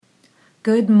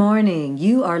Good morning.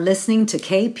 You are listening to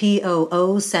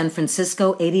KPOO San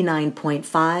Francisco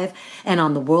 89.5 and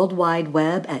on the World Wide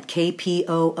Web at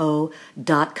kpoo.com.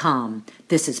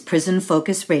 This is Prison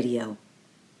Focus Radio.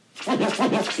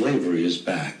 Slavery is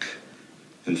back.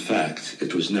 In fact,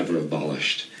 it was never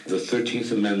abolished. The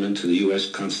 13th Amendment to the U.S.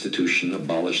 Constitution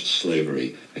abolished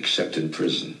slavery, except in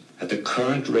prison. At the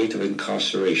current rate of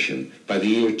incarceration, by the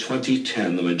year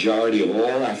 2010, the majority of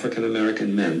all African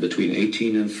American men between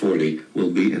 18 and 40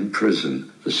 will be in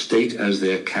prison, the state as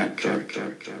their captor.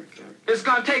 It's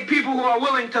going to take people who are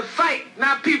willing to fight,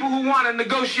 not people who want to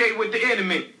negotiate with the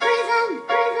enemy. Prison.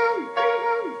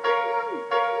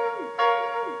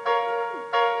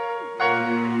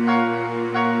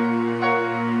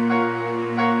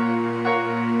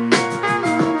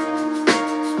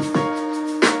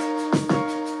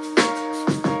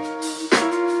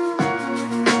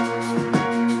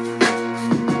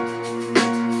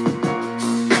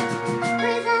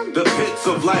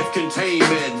 Life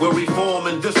containment, where reform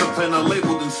and discipline are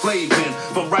labeled enslavement.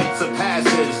 From rites of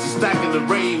passage to stacking the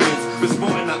raiments,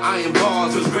 sporting the iron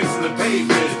bars, just gracing the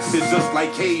pavement. It's just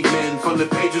like cavemen from the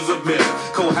pages of myth,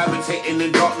 cohabitating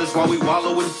in darkness while we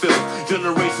wallow in filth.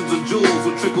 Generations of jewels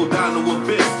will trickle down to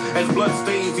abyss as blood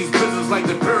stains these prisons like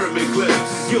the pyramid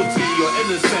glyphs. Guilty or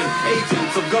innocent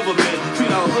agents of government treat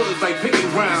our hoods like picking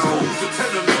ground. Schools to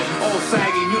tenement, all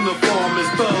sagging uniform as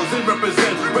thugs. They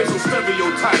represent racial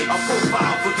stereotypes. A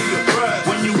profile for the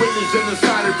oppressed. When you witness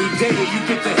genocide every day, you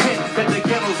get the hint that the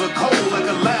ghettos are cold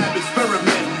like a lab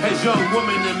experiment. As young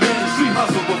women and men street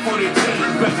hustle before they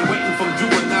 10, graduating from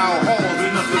juvenile halls,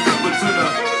 enough to remember to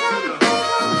the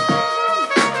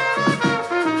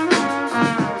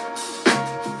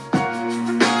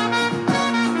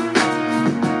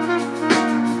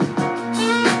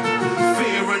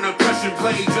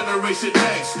play Generation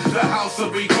X. The house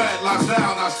of regret locks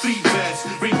down our street vets.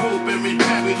 Regroup and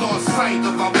repent, we lost sight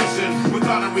of our mission.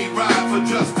 Without a ride for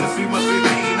justice, we must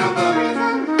remain on the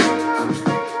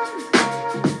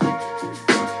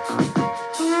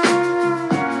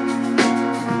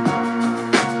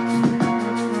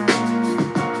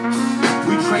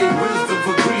we trade wisdom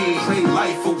for greed, trade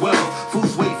life for wealth.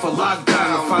 Fools wait for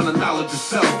lockdown, find the knowledge of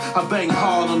self. I bang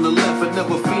hard on the left and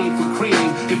never fiend for cream.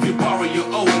 If you borrow, you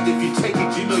owe it. If you take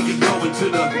it, you know you're going to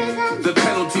the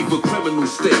penalty for criminal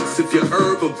states. If you're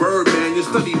herb or bird, man, you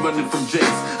study running from jakes.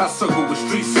 I circle with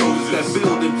street soldiers that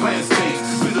build and plant states.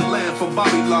 Be the land for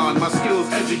Babylon, my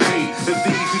skills educate. In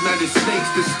these United States,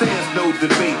 there stands no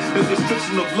debate. The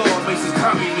restriction of law makes us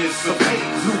communists of hate.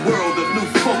 New world, a new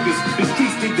focus. The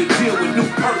streets need to deal with new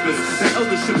purpose. The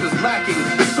eldership is lacking.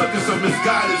 The circus of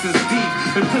misguidance is deep.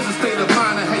 In prison state of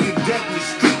mind, I have you dead in the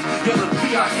street. Yelling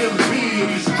PIMB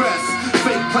and you stress.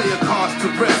 Fake player cards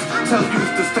to rest. Tell youth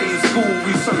to stay in school,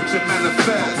 research and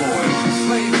manifest.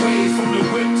 Slave ways from the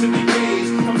whip to the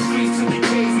gaze. From streets to the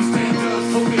caves, we stand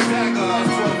judge, poking dagger.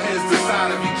 12 heads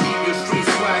decide if you keep your street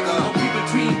swagger. Don't be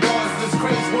between bars, this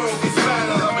crazy world gets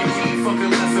fatter. I'm a key fucking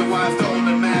lesson, wise don't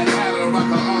the mad hatter. Rock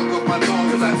a hog up my dog,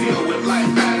 cause I deal with life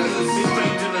matters. It's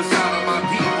strange in the side of my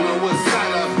people and what's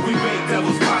sadder. We make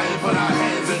devils pie and put our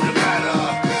hands in the batter.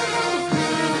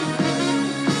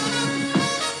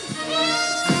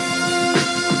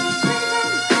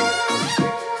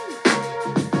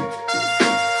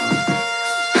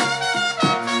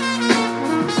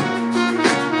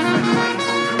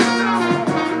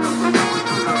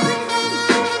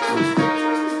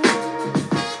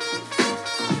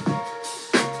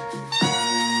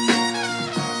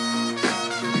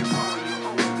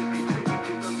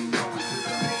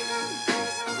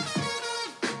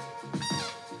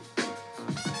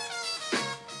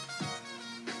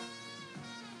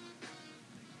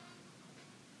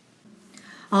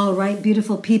 All right,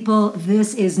 beautiful people,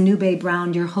 this is Nube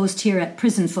Brown, your host here at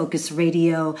Prison Focus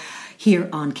Radio, here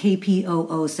on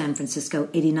KPOO San Francisco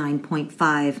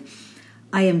 89.5.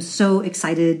 I am so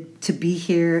excited to be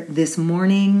here this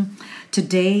morning.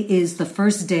 Today is the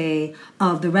first day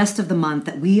of the rest of the month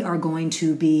that we are going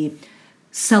to be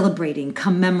celebrating,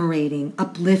 commemorating,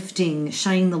 uplifting,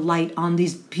 shining the light on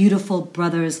these beautiful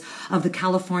brothers of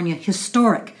the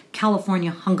historic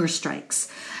California hunger strikes.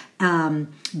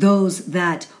 Those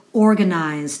that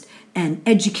organized and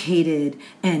educated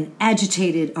and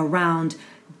agitated around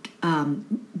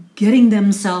getting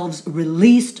themselves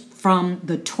released from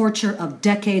the torture of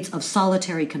decades of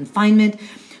solitary confinement.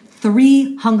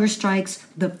 3 hunger strikes,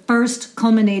 the first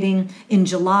culminating in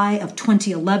July of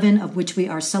 2011, of which we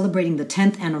are celebrating the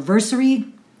 10th anniversary.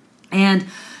 And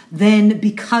then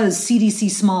because CDC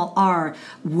small r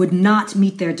would not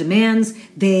meet their demands,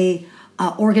 they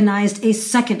organized a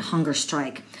second hunger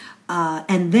strike.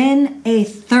 And then a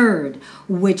third,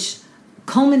 which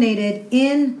culminated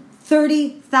in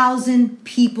 30,000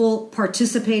 people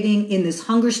participating in this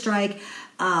hunger strike,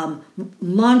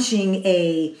 launching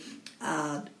a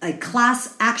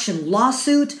class action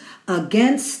lawsuit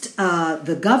against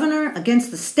the governor,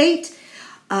 against the state,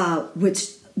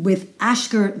 with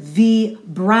Ashker v.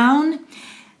 Brown,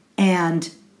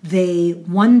 and they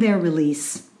won their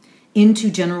release into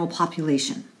general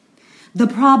population. The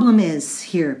problem is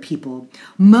here, people,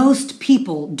 most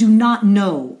people do not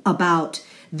know about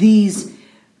these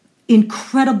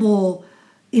incredible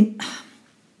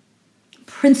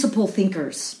principle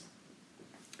thinkers,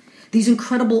 these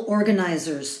incredible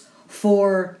organizers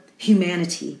for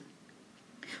humanity,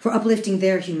 for uplifting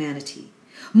their humanity.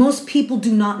 Most people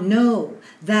do not know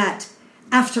that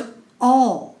after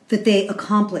all that they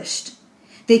accomplished,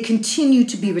 they continue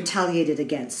to be retaliated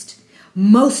against.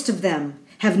 Most of them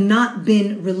have not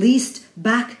been released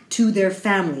back to their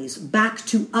families, back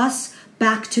to us,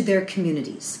 back to their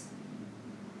communities.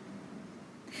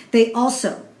 They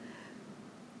also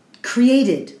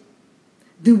created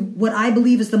what I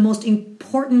believe is the most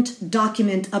important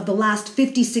document of the last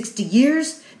 50, 60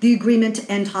 years, the Agreement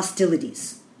to End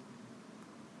Hostilities.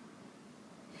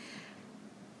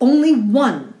 Only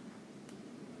one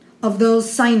of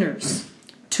those signers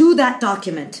to that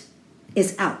document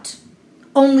is out.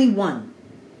 Only one.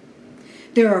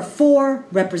 There are 4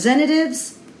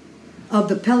 representatives of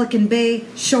the Pelican Bay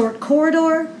Short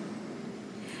Corridor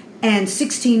and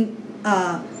 16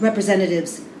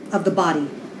 representatives of the body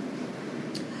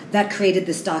that created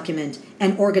this document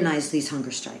and organized these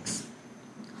hunger strikes.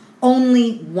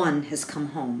 Only one has come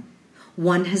home.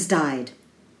 One has died.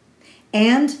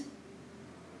 And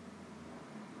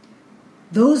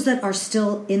those that are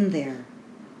still in there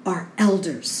are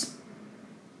elders.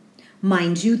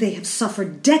 Mind you, they have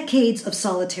suffered decades of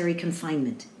solitary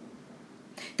confinement.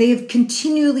 They have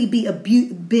continually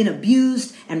been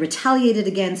abused and retaliated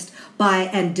against by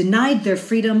and denied their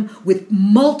freedom with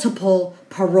multiple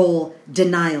parole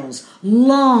denials,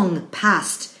 long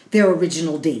past their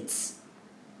original dates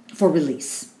for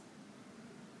release.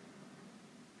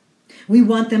 We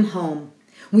want them home.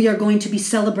 We are going to be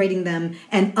celebrating them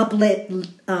and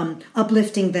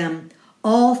uplifting them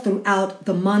all throughout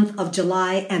the month of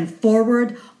July and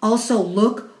forward. Also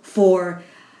look for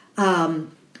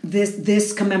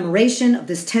this commemoration of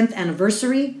this 10th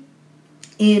anniversary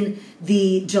in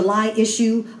the July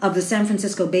issue of the San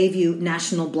Francisco Bayview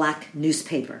National Black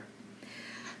newspaper.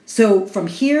 So from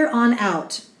here on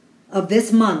out of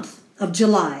this month of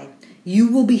July,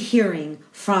 you will be hearing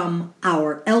from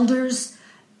our elders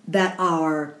that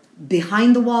are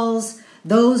behind the walls,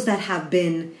 those that have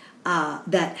been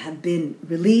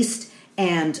released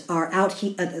and are out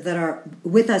that are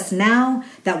with us now,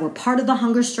 that were part of the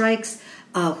hunger strikes,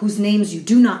 whose names you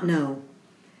do not know.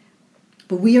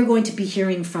 But we are going to be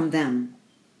hearing from them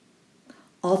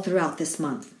all throughout this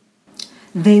month.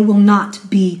 They will not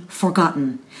be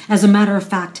forgotten. As a matter of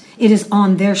fact, it is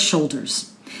on their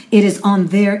shoulders. It is on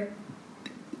their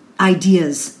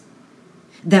ideas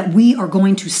that we are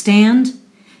going to stand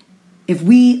if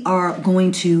we are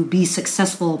going to be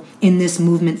successful in this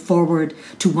movement forward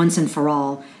to once and for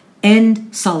all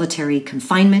end solitary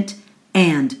confinement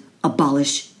and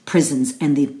abolish prisons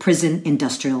and the prison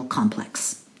industrial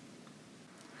complex.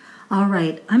 All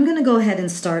right, I'm going to go ahead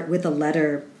and start with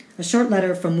a short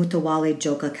letter from Mutawale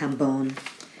Joka Kambon.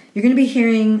 You're going to be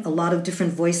hearing a lot of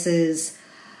different voices.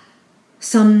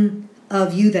 Some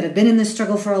of you that have been in this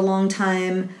struggle for a long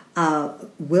time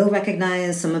will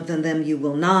recognize, some of them you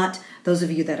will not. Those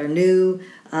of you that are new,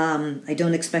 I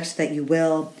don't expect that you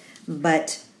will,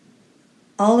 but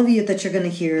all of you that you're going to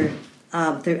hear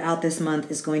throughout this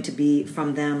month is going to be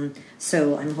from them,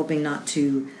 so I'm hoping not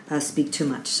to speak too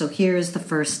much. So here is the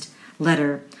first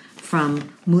letter from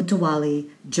Mutawale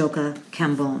Joka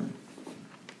Kambon.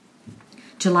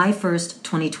 July 1st,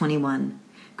 2021.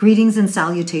 Greetings and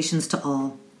salutations to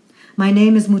all. My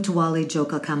name is Mutawale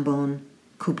Joka Kambon,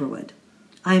 Cooperwood.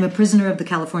 I am a prisoner of the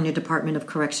California Department of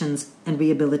Corrections and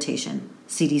Rehabilitation,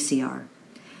 CDCR.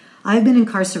 I have been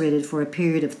incarcerated for a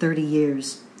period of 30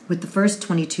 years, with the first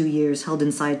 22 years held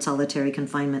inside solitary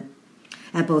confinement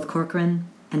at both Corcoran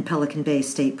and Pelican Bay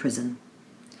State Prison.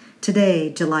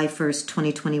 Today, July 1st,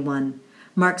 2021,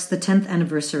 marks the 10th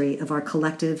anniversary of our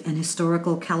collective and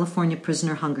historical California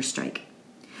prisoner hunger strike,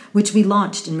 which we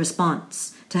launched in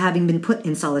response to having been put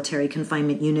in solitary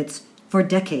confinement units for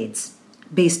decades,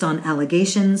 based on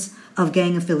allegations of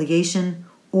gang affiliation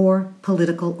or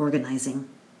political organizing.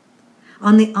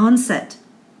 On the onset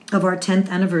of our 10th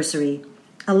anniversary,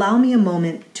 allow me a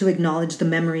moment to acknowledge the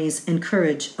memories and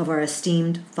courage of our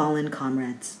esteemed fallen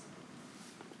comrades.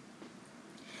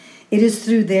 It is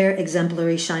through their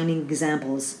exemplary shining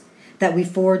examples that we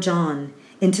forge on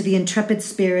into the intrepid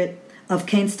spirit of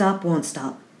can't stop, won't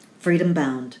stop, freedom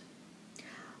bound.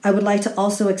 I would like to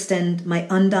also extend my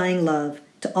undying love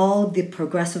to all of the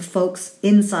progressive folks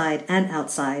inside and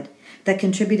outside that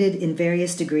contributed in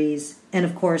various degrees, and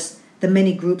of course, the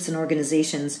many groups and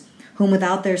organizations whom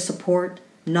without their support,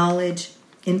 knowledge,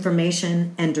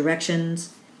 information, and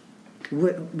directions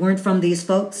weren't from these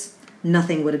folks,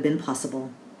 nothing would have been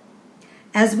possible.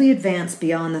 As we advance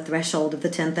beyond the threshold of the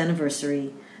 10th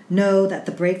anniversary, know that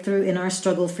the breakthrough in our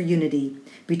struggle for unity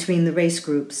between the race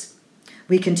groups,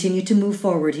 we continue to move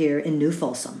forward here in New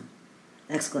Folsom!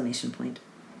 Exclamation point.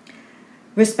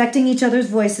 Respecting each other's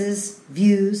voices,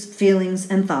 views, feelings,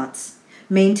 and thoughts,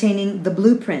 maintaining the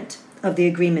blueprint of the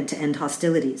agreement to end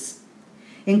hostilities.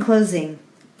 In closing,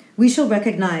 we shall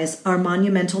recognize our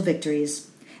monumental victories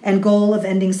and goal of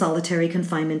ending solitary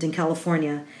confinement in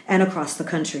California and across the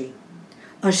country,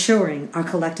 assuring our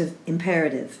collective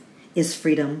imperative is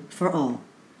freedom for all.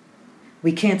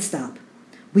 We can't stop.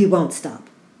 We won't stop.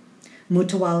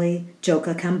 Mutawali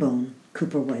Joka Kambon,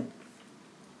 Cooperwood.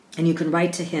 And you can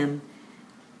write to him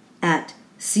at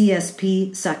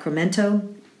CSP Sacramento.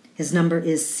 His number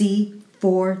is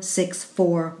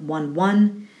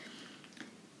C46411.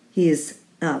 He is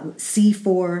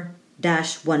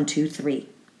C4-123.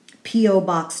 P.O.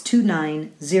 Box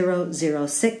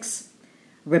 29006,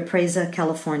 Represa,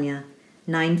 California,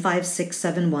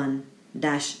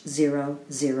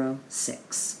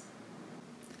 95671-006.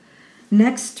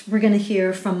 Next, we're going to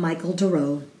hear from Michael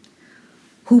Duro,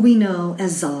 who we know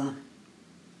as Za.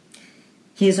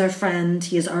 He is our friend,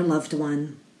 he is our loved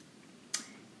one.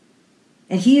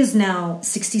 And he is now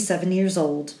 67 years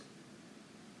old.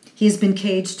 He has been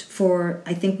caged for,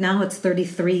 I think now it's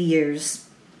 33 years.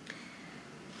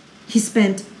 He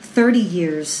spent 30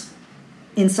 years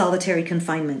in solitary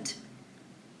confinement.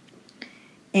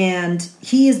 And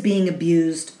he is being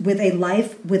abused with a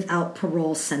life without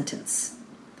parole sentence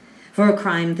for a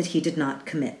crime that he did not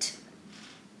commit.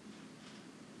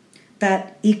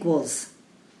 That equals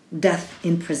death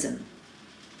in prison.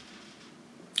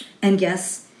 And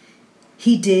yes,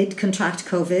 he did contract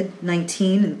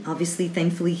COVID-19, and obviously,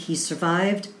 thankfully, he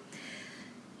survived.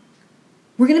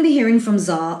 We're going to be hearing from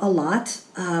Za a lot.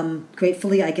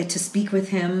 Gratefully, I get to speak with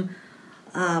him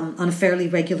on a fairly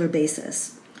regular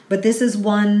basis. But this is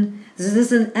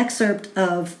an excerpt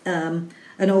of an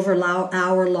over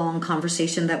hour-long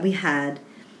conversation that we had.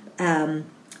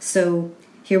 So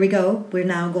here we go. We're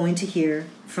now going to hear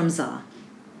from Za.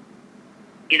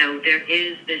 You know, there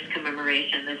is this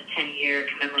commemoration, this 10-year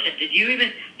commemoration. Did you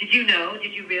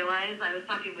realize? I was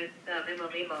talking with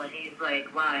Vimo Limo, and he's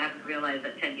like, wow, I haven't realized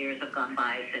that 10 years have gone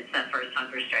by since that first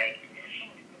hunger strike.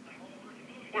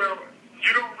 Well,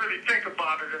 you don't really think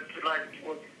about it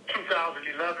until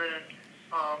 2011,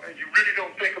 and you really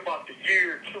don't think about the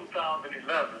year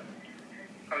 2011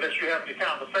 unless you have the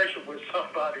conversation with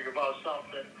somebody about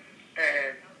something,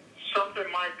 and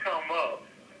something might come up.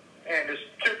 And it's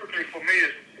typically, for me,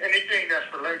 it's anything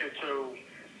that's related to,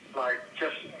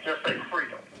 just say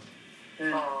freedom,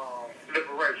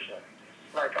 liberation.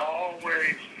 I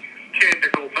always tend to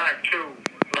go back to,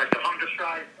 the hunger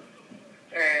strike.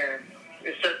 And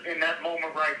it's in that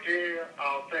moment right there,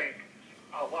 I'll think,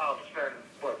 oh, wow, it's been,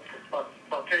 about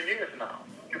 10 years now.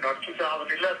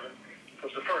 2011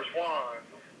 was the first one.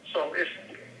 So it's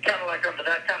kind of like under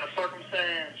that kind of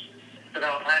circumstance that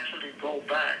I'll actually go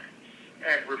back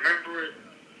and remember it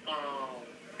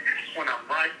when I'm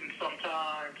writing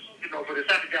sometimes, but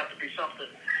it's actually got to be something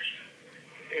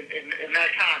in that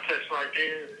context right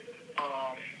there.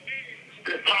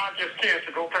 The time just tends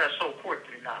to go past so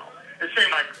quickly now. It seems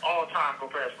like all time go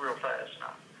past real fast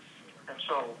now. And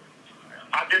so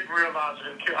I didn't realize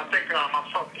it until, I think I'm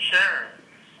talking to Sharon,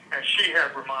 and she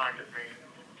had reminded me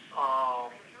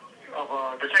of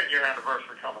the 10-year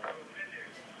anniversary coming up.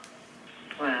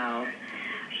 Wow.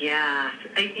 Yeah.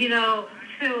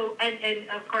 So, and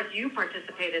of course you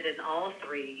participated in all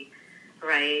three,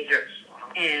 right? Yes.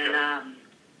 And,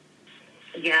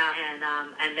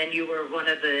 and then you were one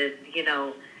of the,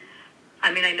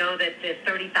 I know that the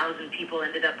 30,000 people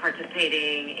ended up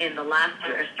participating in the last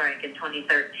hunger strike in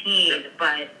 2013,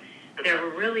 but there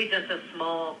were really just a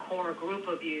small core group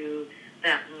of you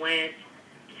that went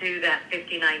to that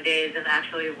 59 days and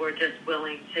actually were just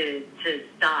willing to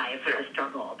die for the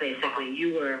struggle, basically.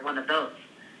 You were one of those.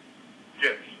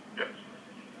 Yes.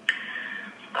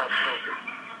 Absolutely.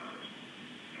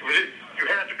 You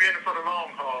had to be in it for the long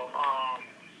haul.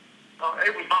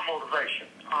 It was my motivation.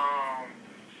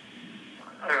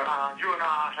 You and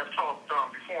I have talked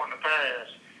before in the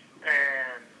past,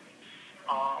 and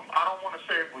I don't want to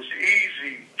say it was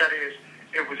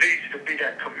it was easy to be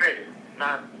that committed.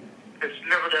 It's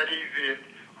never that easy.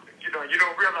 You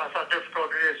don't realize how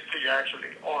difficult it is until you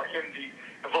actually are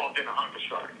involved in a hunger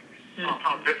strike.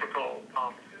 How difficult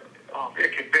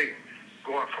it can be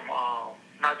going from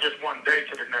not just one day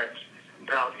to the next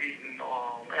without eating,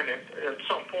 and at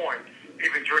some point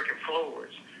even drinking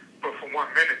fluids. But from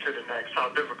 1 minute to the next, how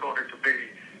difficult it could be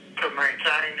to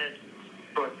maintain it.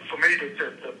 But for me, the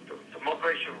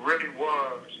motivation really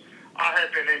was, I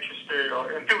had been interested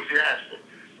or enthusiastic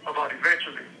about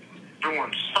eventually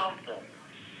doing something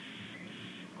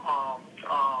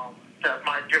that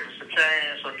might give us a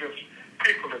chance or give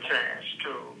people a chance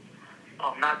to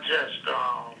not just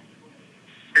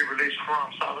be released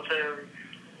from solitary,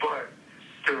 but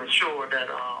to ensure that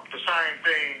the same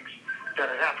things that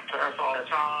had happened to us all the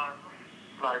time,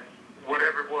 like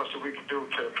whatever it was that we could do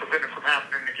to prevent it from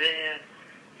happening again.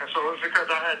 And so it was because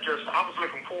I was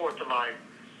looking forward to like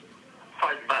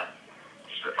fighting back.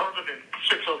 Other than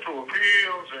 602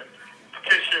 appeals and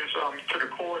petitions to the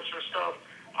courts and stuff,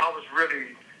 I was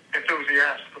really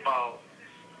enthusiastic about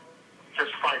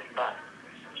just fighting back.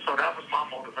 So that was my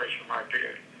motivation right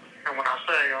there. And when I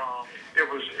say it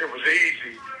was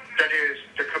easy, that is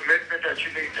the commitment that you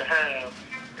need to have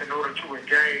in order to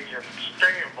engage and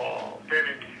stay involved. Then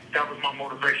that was my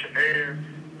motivation there.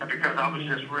 And because I was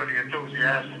just really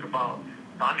enthusiastic about,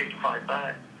 I need to fight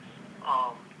back,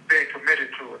 being committed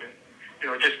to it.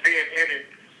 And, just being in it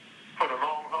for the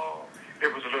long haul,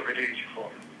 it was a little bit easy for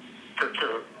me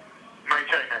to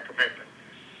maintain that commitment.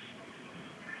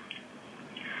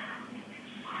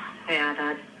 Yeah,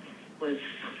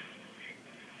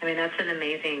 that's an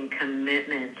amazing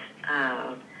commitment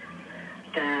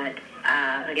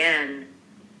again,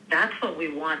 that's what we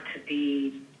want to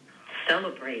be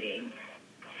celebrating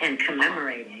and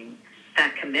commemorating,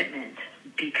 that commitment,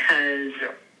 because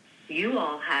you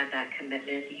all had that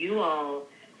commitment. You all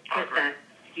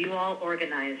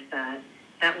organized that.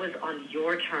 That was on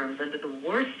your terms, under the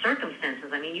worst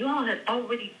circumstances. I mean, you all had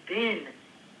already been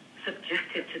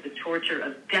subjected to the torture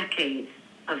of decades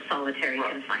of solitary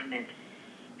confinement.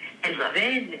 And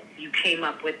then you came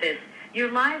up with this.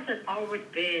 Your lives had already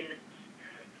been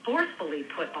forcefully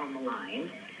put on the line,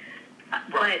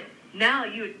 but now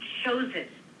you had chosen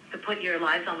to put your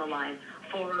lives on the line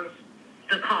for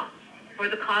the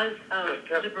cause of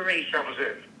liberation.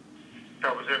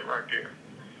 That was it right there.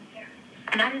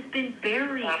 And that has been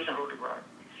buried. Absolutely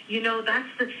right. That's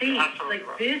the thing. Absolutely like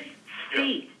right. This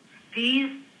state, these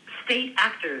state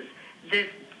actors, this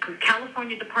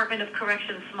California Department of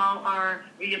Corrections, small R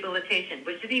rehabilitation,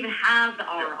 which didn't even have the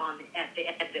R at the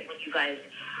end of it when you guys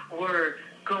were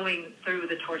going through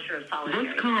the torture of solitary.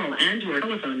 This call and your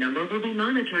telephone number will be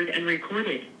monitored and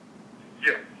recorded.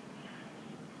 Yeah.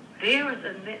 There was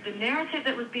the narrative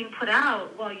that was being put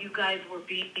out while you guys were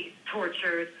being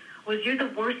tortured was you're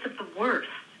the worst of the worst.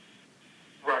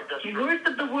 Right, that's true. Worst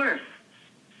of the worst.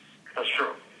 That's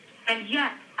true. And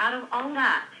yet, out of all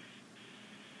that,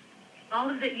 all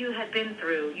of that you had been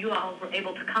through, you all were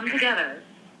able to come together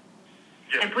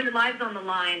and put your lives on the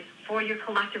line for your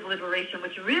collective liberation,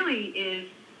 which really is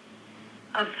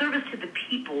of service to the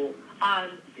people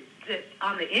on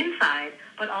the inside,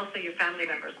 but also your family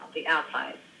members on the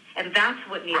outside. And that's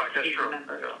what needs to be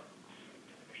remembered. Yeah.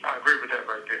 I agree with that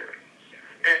right there.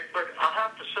 But I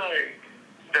have to say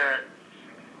that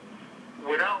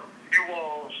without you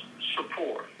all's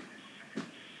support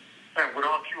and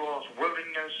without you all's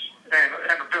willingness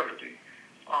and ability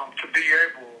to be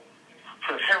able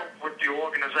to help with the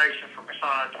organization from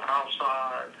inside to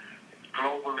outside,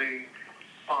 globally,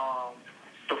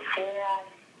 the forum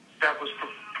that was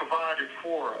provided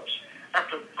for us,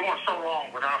 after going so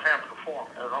long without having a forum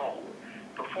at all,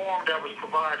 the forum that was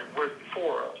provided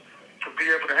for us to be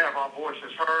able to have our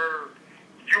voices heard,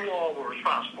 you all were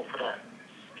responsible for that.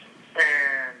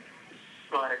 And,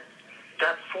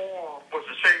 that forum was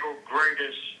the single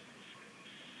greatest,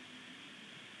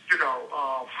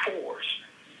 force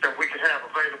that we could have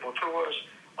available to us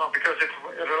because it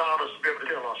allowed us to be able to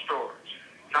tell our stories.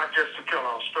 Not just to tell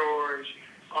our stories,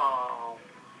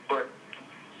 but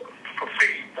for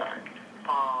feedback.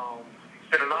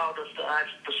 It allowed us to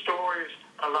the stories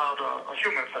allowed a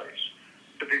human face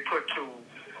to be put to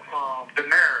the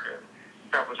narrative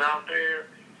that was out there.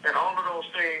 And all of those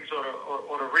things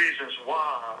are the reasons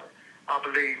why I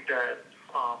believe that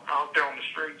out there on the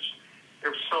streets, there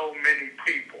were so many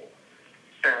people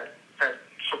that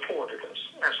supported us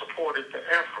and supported the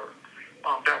effort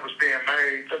that was being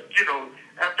made.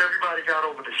 After everybody got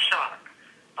over the shock,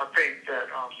 I think that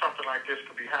something like this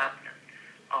could be happening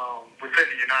within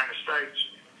the United States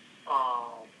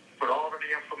with all of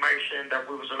the information that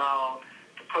we was allowed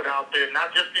to put out there,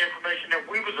 not just the information that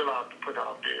we was allowed to put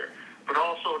out there, but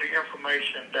also the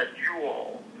information that you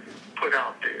all put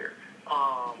out there.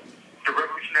 The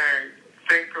revolutionary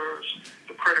thinkers,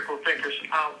 the critical thinkers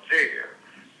out there,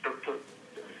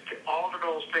 all of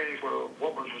those things were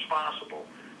what was responsible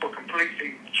for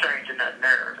completely changing that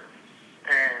narrative.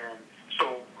 And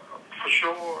so, for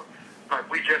sure, like,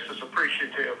 we just as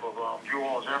appreciative of you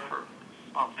all's effort,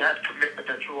 that commitment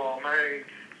that you all made,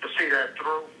 to see that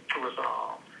through to its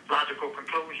logical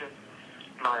conclusion.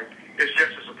 Like, it's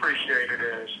just as appreciated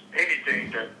as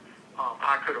anything that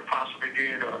I could have possibly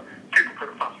did or people could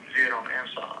have possibly did on the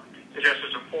inside. It's just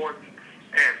as important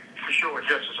and for sure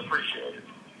just as appreciated.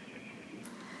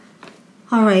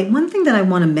 All right, one thing that I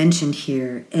want to mention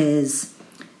here is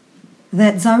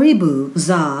that Zaribu,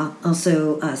 Za,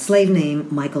 also a slave name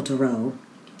Michael Doreau,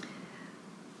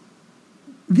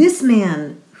 this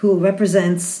man who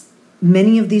represents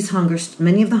many of the hunger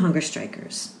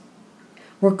strikers,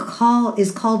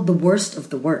 is called the worst of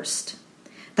the worst.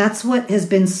 That's what has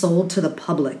been sold to the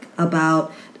public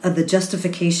about the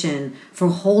justification for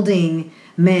holding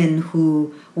men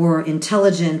who were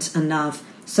intelligent enough,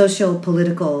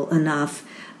 socio-political enough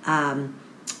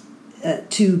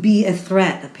to be a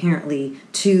threat, apparently,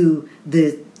 to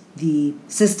the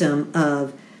system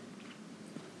of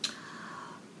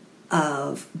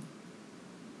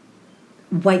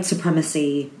white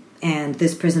supremacy and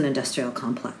this prison industrial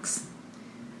complex.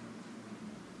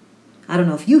 I don't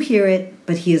know if you hear it,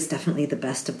 but he is definitely the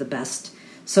best of the best.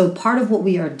 So part of what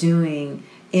we are doing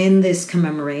in this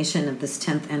commemoration of this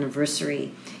 10th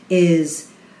anniversary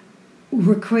is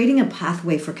we're creating a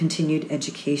pathway for continued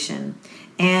education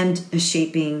and a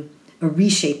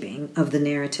reshaping of the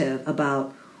narrative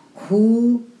about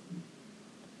who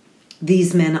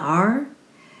these men are,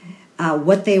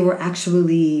 what they were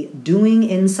actually doing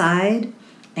inside,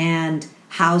 and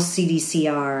how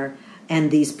CDCR and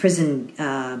these prison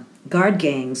guard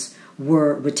gangs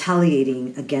were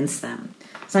retaliating against them.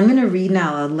 So I'm going to read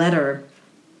now a letter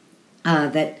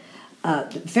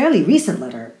fairly recent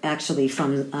letter, actually,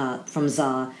 from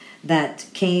ZA that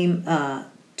came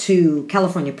to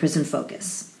California Prison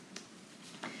Focus.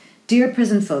 Dear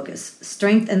Prison Focus,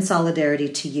 strength and solidarity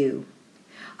to you.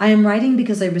 I am writing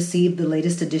because I received the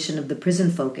latest edition of the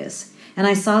Prison Focus, and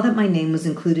I saw that my name was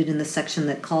included in the section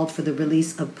that called for the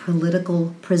release of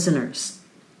political prisoners.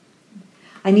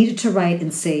 I needed to write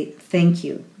and say thank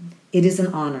you. It is an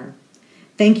honor.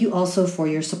 Thank you also for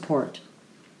your support.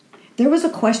 There was a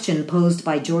question posed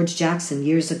by George Jackson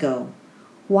years ago.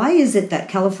 Why is it that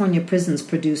California prisons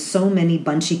produce so many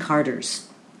Bunchy Carters?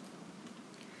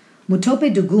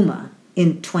 Mutope Duguma,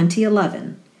 in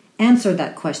 2011, answered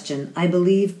that question, I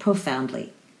believe,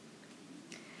 profoundly.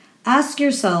 Ask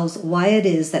yourselves why it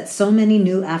is that so many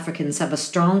new Africans have a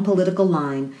strong political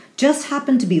line just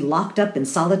happen to be locked up in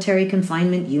solitary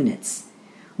confinement units.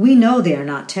 We know they are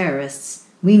not terrorists,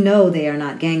 we know they are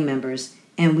not gang members,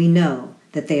 and we know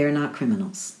that they are not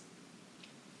criminals.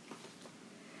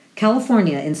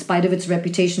 California, in spite of its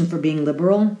reputation for being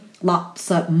liberal, locks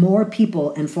up more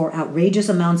people and for outrageous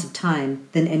amounts of time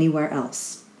than anywhere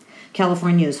else.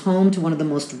 California is home to one of the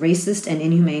most racist and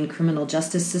inhumane criminal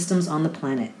justice systems on the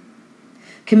planet.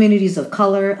 Communities of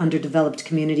color, underdeveloped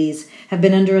communities, have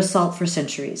been under assault for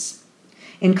centuries.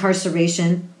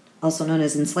 Incarceration, also known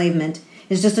as enslavement,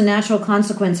 is just a natural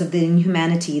consequence of the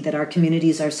inhumanity that our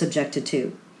communities are subjected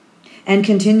to, and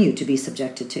continue to be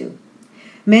subjected to.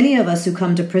 Many of us who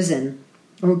came to prison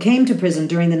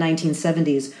during the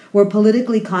 1970s were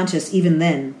politically conscious even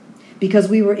then, because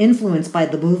we were influenced by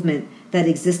the movement that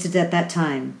existed at that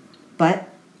time, but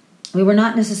we were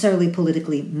not necessarily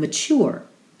politically mature.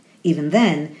 Even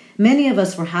then, many of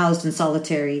us were housed in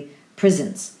solitary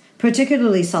prisons.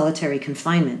 Particularly solitary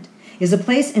confinement is a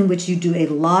place in which you do a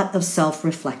lot of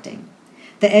self-reflecting.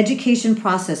 The education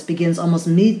process begins almost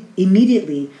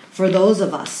immediately for those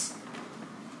of us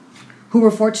who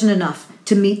were fortunate enough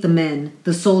to meet the men,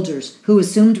 the soldiers, who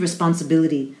assumed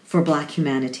responsibility for Black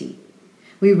humanity.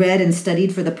 We read and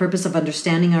studied for the purpose of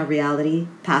understanding our reality,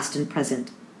 past and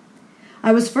present.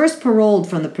 I was first paroled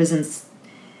from the prisons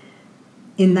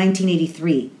in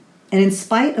 1983, and in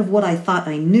spite of what I thought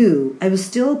I knew, I was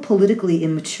still politically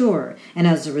immature, and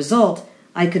as a result,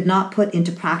 I could not put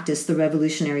into practice the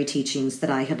revolutionary teachings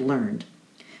that I had learned.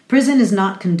 Prison is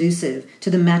not conducive to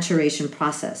the maturation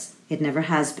process. It never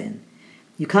has been.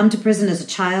 You come to prison as a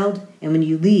child, and when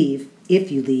you leave,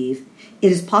 if you leave,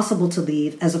 it is possible to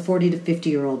leave as a 40 to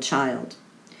 50-year-old child.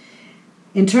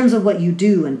 In terms of what you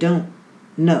do and don't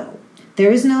know,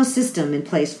 there is no system in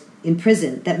place in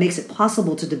prison that makes it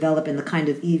possible to develop in the kind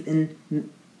of even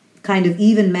kind of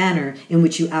even manner in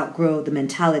which you outgrow the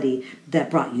mentality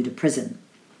that brought you to prison.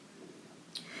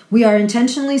 We are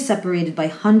intentionally separated by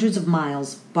hundreds of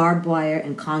miles, barbed wire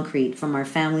and concrete from our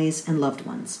families and loved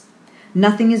ones.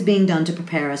 Nothing is being done to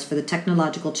prepare us for the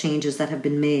technological changes that have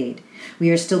been made. We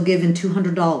are still given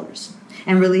 $200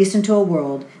 and released into a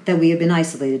world that we have been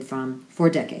isolated from for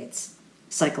decades.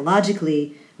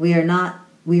 Psychologically, we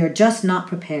are just not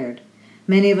prepared.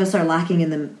 Many of us are lacking in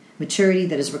the maturity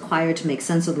that is required to make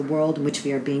sense of the world in which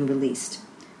we are being released.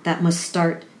 That must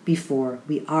start before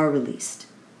we are released.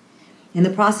 In the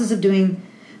process of doing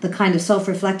the kind of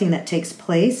self-reflecting that takes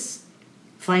place,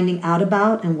 finding out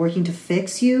about and working to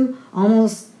fix you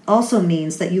almost also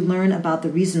means that you learn about the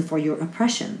reason for your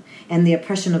oppression and the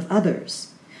oppression of others.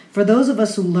 For those of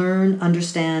us who learn,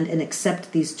 understand, and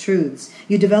accept these truths,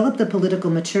 you develop the political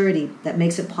maturity that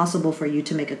makes it possible for you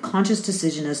to make a conscious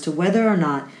decision as to whether or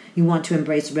not you want to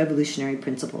embrace revolutionary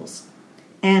principles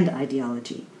and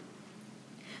ideology.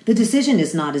 The decision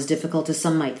is not as difficult as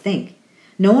some might think.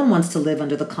 No one wants to live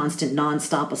under the constant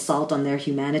non-stop assault on their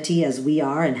humanity as we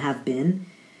are and have been.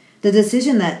 The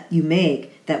decision that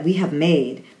we have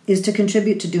made, is to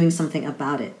contribute to doing something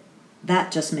about it.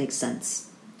 That just makes sense.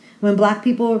 When Black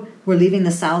people were leaving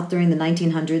the South during the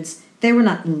 1900s, they were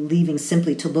not leaving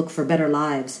simply to look for better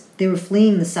lives. They were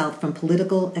fleeing the South from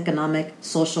political, economic,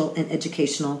 social, and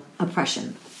educational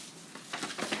oppression.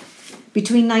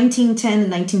 Between 1910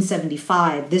 and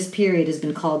 1975, this period has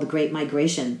been called the Great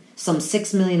Migration. Some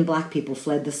 6 million Black people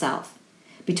fled the South.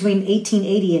 Between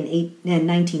 1880 and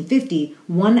 1950,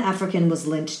 one African was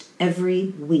lynched every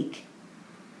week.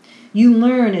 You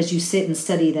learn as you sit and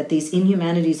study that these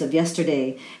inhumanities of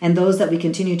yesterday and those that we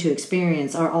continue to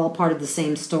experience are all part of the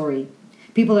same story.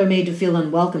 People are made to feel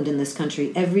unwelcomed in this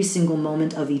country every single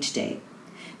moment of each day.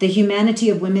 The humanity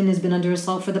of women has been under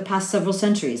assault for the past several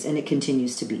centuries, and it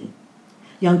continues to be.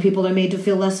 Young people are made to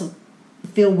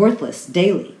feel worthless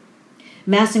daily.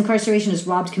 Mass incarceration has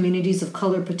robbed communities of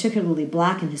color, particularly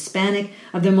Black and Hispanic,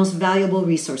 of their most valuable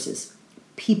resources,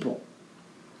 people.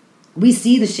 We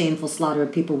see the shameful slaughter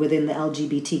of people within the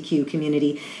LGBTQ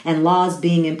community and laws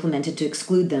being implemented to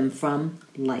exclude them from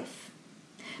life.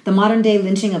 The modern-day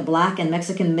lynching of Black and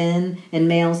Mexican men and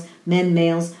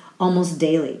males, almost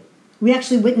daily. We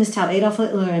actually witnessed how Adolf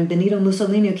Hitler and Benito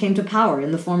Mussolini came to power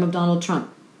in the form of Donald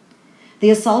Trump. The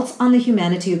assaults on the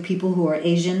humanity of people who are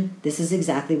Asian, this is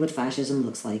exactly what fascism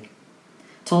looks like.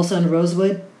 Tulsa and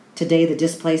Rosewood, today the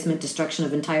displacement, destruction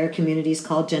of entire communities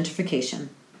called gentrification.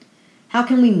 How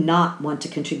can we not want to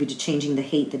contribute to changing the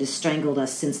hate that has strangled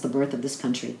us since the birth of this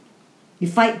country? You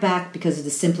fight back because it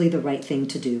is simply the right thing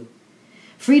to do.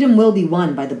 Freedom will be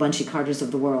won by the Bunchy Carters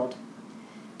of the world.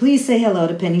 Please say hello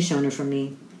to Penny Schoner from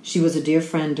me. She was a dear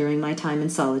friend during my time in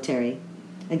solitary.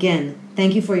 Again,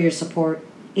 thank you for your support,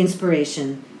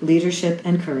 inspiration, leadership,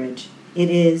 and courage. It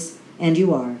is, and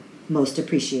you are, most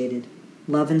appreciated.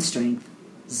 Love and strength,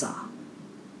 Za.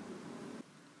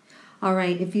 All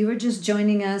right, if you are just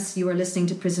joining us, you are listening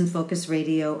to Prison Focus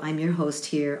Radio. I'm your host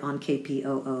here on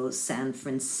KPOO San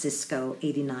Francisco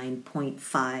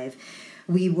 89.5.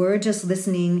 We were just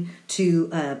listening to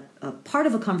a part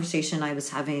of a conversation I was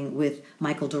having with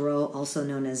Michael Dorough, also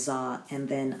known as Za, and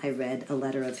then I read a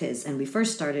letter of his. And we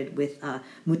first started with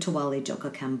Mutawale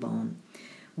Joka Kambon.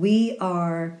 We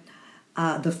are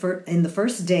in the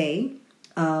first day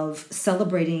of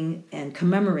celebrating and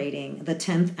commemorating the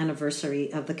 10th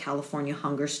anniversary of the California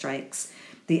hunger strikes,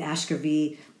 the Ashker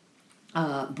v.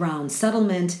 Brown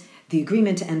settlement, the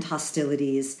agreement to end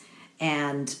hostilities,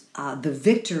 and the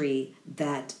victory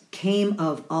that came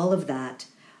of all of that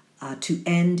to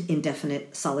end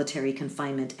indefinite solitary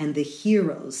confinement, and the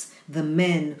heroes, the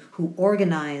men who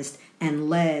organized and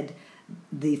led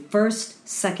the first,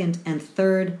 second, and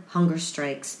third hunger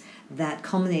strikes that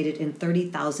culminated in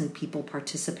 30,000 people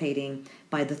participating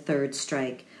by the third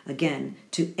strike, again,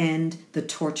 to end the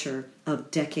torture of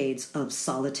decades of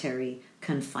solitary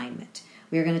confinement.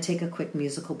 We are going to take a quick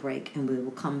musical break, and we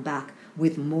will come back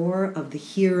with more of the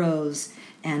heroes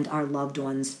and our loved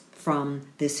ones from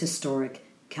this historic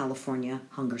California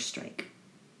hunger strike.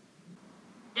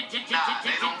 Nah,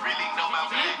 they don't really know about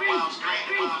Black Wall Street.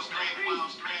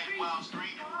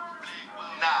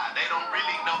 Nah, they don't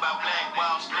really know about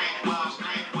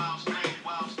Black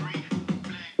Wall Street.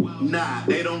 Nah,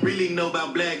 they don't really know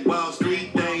about Black Wall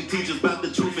Street. They ain't teach us about the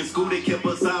truth in school. They kept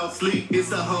us all asleep.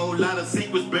 It's a whole lot of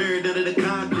secrets buried under the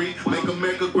concrete. Make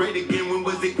America great again. When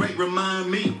was it great?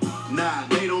 Remind me. Nah,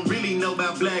 they don't really know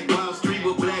about Black Wall Street.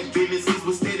 Where black businesses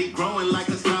was steady growing like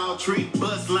a tall tree.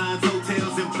 Bus lines,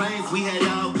 hotels, and planes. We had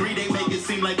all three. They make it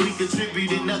seem like we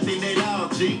contributed nothing at all,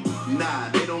 G. Nah,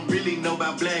 they don't really know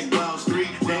about Black Wall Street.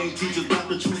 They ain't teach us about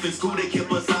the truth in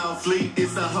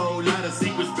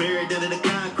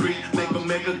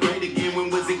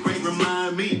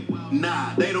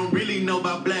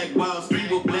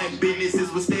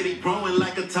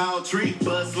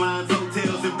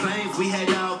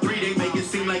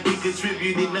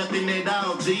contributed nothing at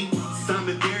all, G.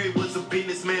 Simon Berry was a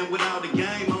businessman without a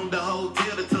game. Owned the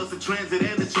hotel, the Tulsa Transit,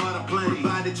 and the charter plane.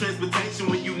 Provided transportation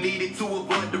when you needed to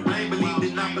avoid the rain. Believed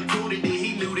in opportunity,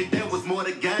 he knew that there was more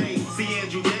to gain. See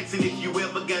Andrew Jackson if you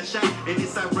ever got shot. And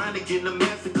it's ironic in the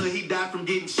massacre, he died from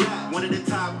getting shot. One of the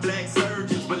top black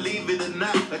surgeons, believe it or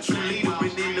not. A true leader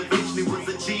in innovation, he was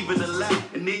achieving a lot.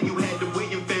 And then you had the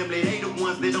Williams family, they the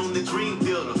ones that own the dream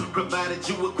builder. Provided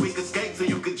you a quick escape so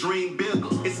you could dream bigger.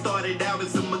 It started out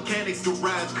as a mechanic's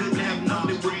garage. Couldn't have known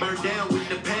it would burn down with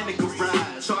the panic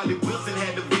garage. Charlie Wilson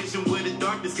had the vision where the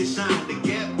darkness could shine. The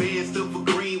Gap Band stood for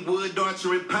Greenwood,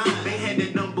 Archer, and Pine. They had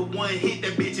that number one hit,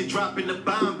 that bitch and dropping the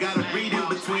bomb. Gotta read in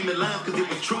between the lines cause it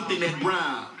was truth in that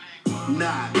rhyme.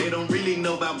 Nah, they don't really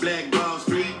know about Black Wall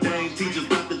Street. They ain't teach us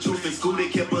about the truth in school, they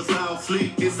kept us all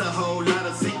asleep. It's a whole lot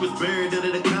of secrets buried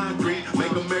under the concrete.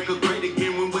 Make America great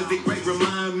again, when was it great?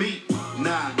 Remind me.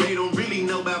 Nah, they don't really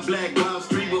know about Black Wall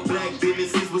Street, where black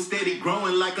businesses was steady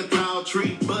growing like a tall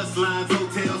tree. Bus lines,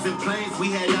 hotels, and planes,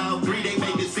 we had all three. They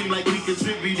make it seem like we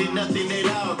contributed nothing at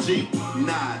all, G.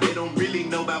 Nah, they don't really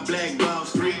know about Black Wall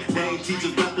Street. They ain't teach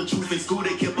us about the truth in school,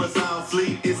 they kept us all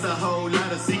asleep. It's a whole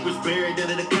lot of secrets buried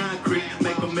under the concrete.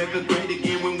 Make America great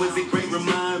again, when was it great?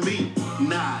 Remind me.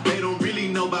 Nah, they don't really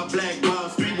know about Black Wall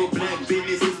Street, where black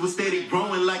businesses was steady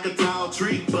growing like a tall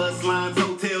tree. Bus lines,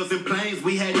 hotels, and planes,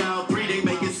 we had all three. They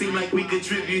make it seem like we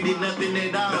contributed nothing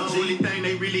at all. The only thing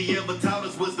they really ever taught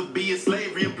us was to be in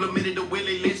slavery. Implemented the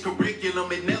Willie Lynch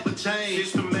curriculum, it never changed.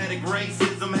 Systematic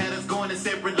racism had us going in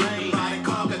separate lanes. Fight and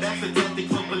conquer, that's a tactic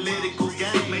for political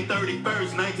gain. May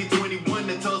 31st, 1921,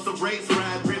 the Tulsa race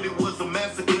riot really was a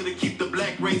massacre to keep the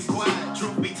black race quiet.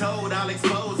 Truth be told, I'll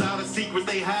expose all the secrets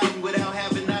they hiding without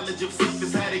having knowledge of self.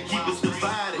 Is how they keep us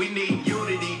divided. We need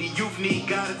unity, the youth need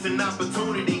guidance and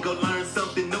opportunity. Go learn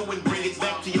something new and bring it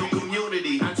back to your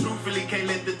community. I truthfully can't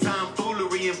let the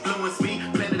tomfoolery influence me.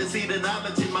 Planted a seed of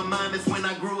knowledge in my mind, that's when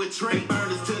I grew a tree. They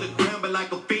burned us to the ground, but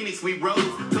like a phoenix we rose.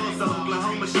 Tulsa,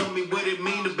 Oklahoma showed me what it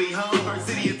mean to be home. First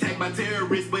city attacked by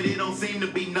terrorists, but it don't seem to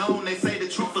be known. They say the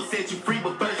truth will set you free,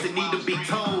 but first it need to be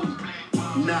told.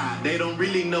 Nah, they don't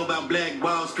really know about Black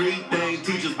Wall Street. They ain't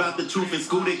teach us about the truth in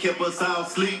school, they kept us all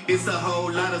asleep. It's a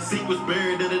whole lot of secrets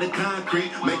buried under the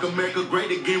concrete. Make America great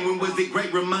again, when was it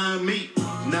great? Remind me.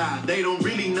 Nah, they don't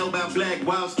really know about Black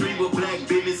Wall Street, where black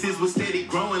businesses was steady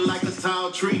growing like a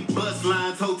tall tree. Bus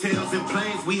lines, hotels, and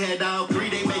planes, we had all three.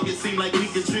 They make it seem like we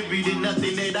contributed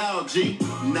nothing at all, G.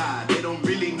 Nah, they don't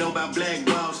really know about Black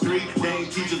Wall Street. They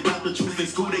ain't teach us about the truth in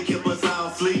school, they kept us all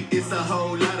asleep. It's a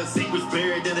whole lot of secrets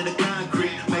buried under the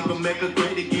concrete. Make America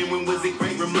great again, when was it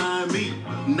great? Remind me.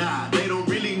 Nah, they don't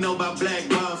really know about Black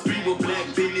Wall Street, where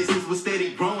black businesses was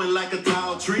steady growing like a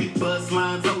tall tree. Bus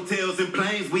lines, hotels, and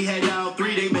planes, we had all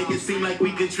three. They make it seem like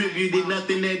we contributed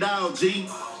nothing at all, G.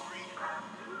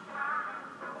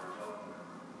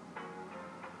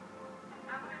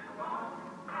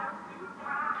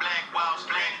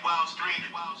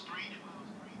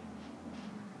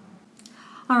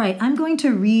 All right, I'm going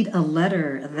to read a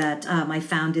letter that I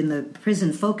found in the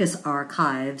Prison Focus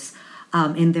archives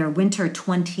in their winter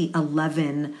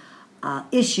 2011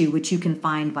 issue, which you can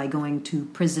find by going to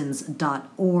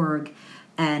prisons.org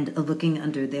and looking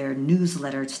under their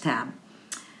newsletters tab.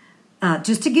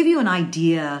 Just to give you an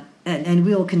idea, and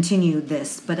we'll continue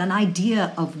this, but an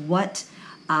idea of what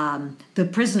the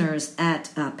prisoners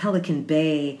at Pelican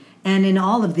Bay and in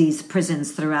all of these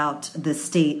prisons throughout the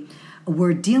state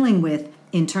were dealing with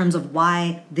in terms of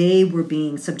why they were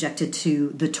being subjected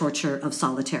to the torture of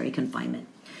solitary confinement.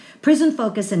 Prison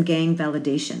focus and gang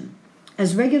validation.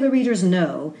 As regular readers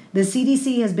know, the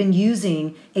CDC has been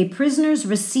using a prisoner's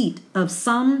receipt of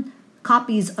some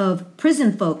copies of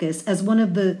Prison Focus as one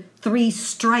of the 3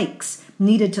 strikes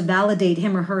needed to validate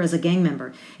him or her as a gang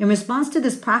member. In response to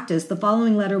this practice, the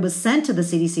following letter was sent to the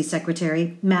CDC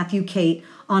Secretary, Matthew Cate,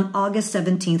 on August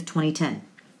 17, 2010.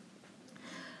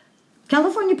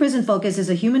 California Prison Focus is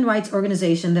a human rights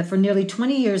organization that for nearly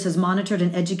 20 years has monitored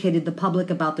and educated the public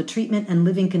about the treatment and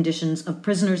living conditions of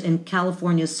prisoners in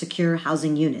California's secure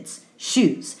housing units,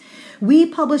 SHUs. We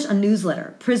publish a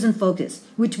newsletter, Prison Focus,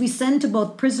 which we send to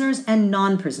both prisoners and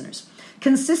non-prisoners.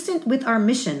 Consistent with our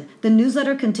mission, the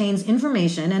newsletter contains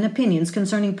information and opinions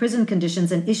concerning prison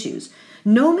conditions and issues.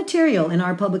 No material in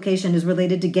our publication is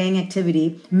related to gang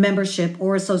activity, membership,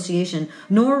 or association,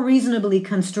 nor reasonably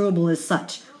construable as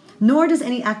such. Nor does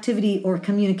any activity or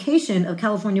communication of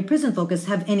California Prison Focus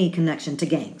have any connection to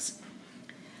gangs.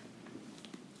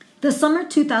 The summer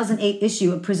 2008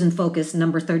 issue of Prison Focus,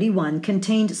 number 31,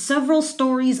 contained several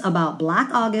stories about Black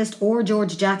August or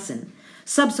George Jackson.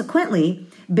 Subsequently,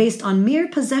 based on mere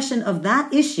possession of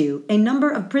that issue, a number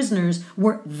of prisoners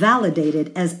were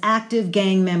validated as active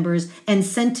gang members and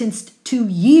sentenced to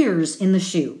years in the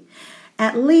SHU.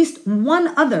 At least one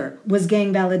other was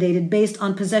gang validated based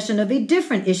on possession of a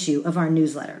different issue of our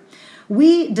newsletter.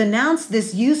 We denounce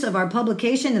this use of our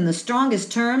publication in the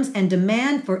strongest terms and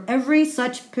demand for every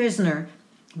such prisoner,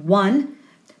 1,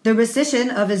 the rescission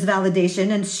of his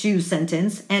validation and SHU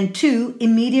sentence, and 2,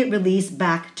 immediate release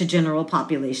back to general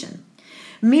population.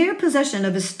 Mere possession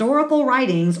of historical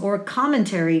writings or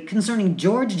commentary concerning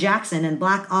George Jackson and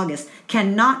Black August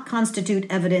cannot constitute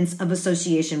evidence of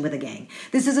association with a gang.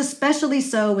 This is especially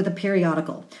so with a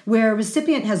periodical, where a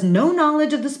recipient has no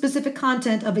knowledge of the specific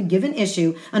content of a given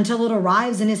issue until it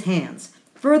arrives in his hands.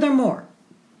 Furthermore,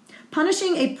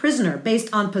 punishing a prisoner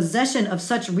based on possession of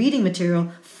such reading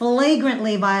material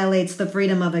flagrantly violates the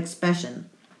freedom of expression.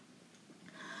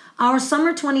 Our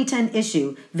summer 2010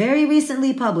 issue, very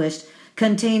recently published,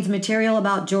 contains material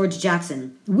about George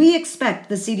Jackson. We expect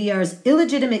the CDR's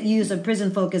illegitimate use of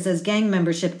Prison Focus as gang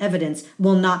membership evidence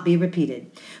will not be repeated.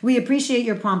 We appreciate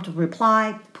your prompt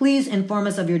reply. Please inform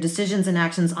us of your decisions and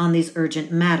actions on these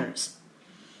urgent matters.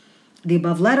 The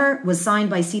above letter was signed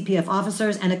by CPF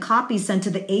officers and a copy sent to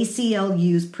the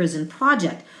ACLU's Prison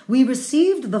Project. We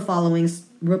received the following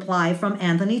reply from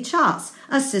Anthony Chas,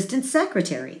 Assistant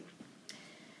Secretary.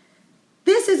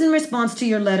 This is in response to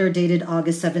your letter dated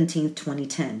August 17,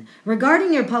 2010.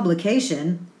 Regarding your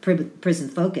publication, Prison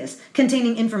Focus,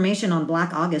 containing information on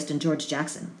Black August and George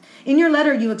Jackson. In your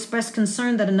letter, you expressed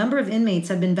concern that a number of inmates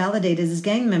have been validated as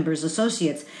gang members,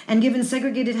 associates, and given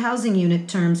segregated housing unit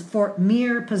terms for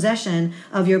mere possession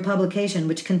of your publication,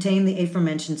 which contained the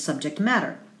aforementioned subject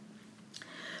matter.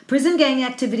 Prison gang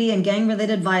activity and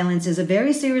gang-related violence is a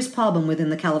very serious problem within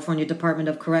the California Department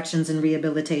of Corrections and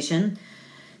Rehabilitation,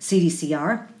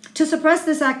 CDCR. To suppress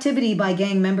this activity by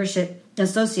gang membership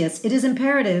associates, it is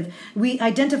imperative we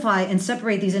identify and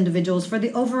separate these individuals for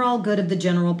the overall good of the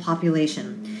general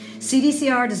population.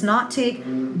 CDCR does not take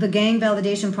the gang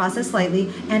validation process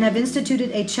lightly and have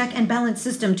instituted a check and balance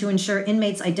system to ensure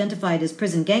inmates identified as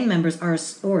prison gang members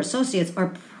or associates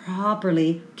are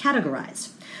properly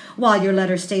categorized. While your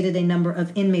letter stated a number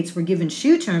of inmates were given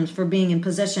SHU terms for being in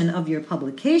possession of your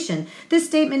publication, this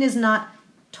statement is not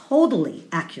totally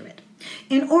accurate.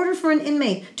 In order for an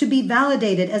inmate to be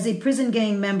validated as a prison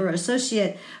gang member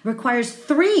associate requires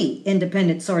 3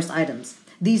 independent source items.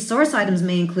 These source items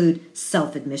may include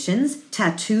self-admissions,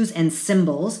 tattoos and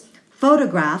symbols,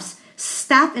 photographs,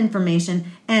 staff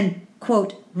information, and,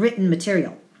 quote, written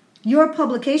material. Your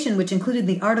publication, which included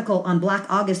the article on Black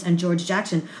August and George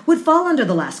Jackson, would fall under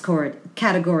the last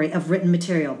category of written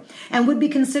material and would be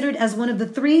considered as one of the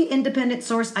 3 independent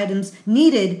source items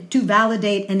needed to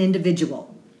validate an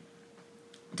individual.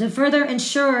 To further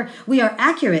ensure we are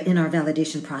accurate in our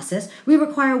validation process, we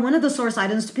require one of the source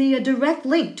items to be a direct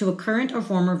link to a current or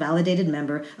former validated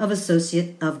member of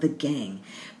associate of the gang.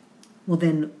 Well,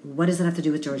 then, what does it have to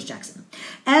do with George Jackson?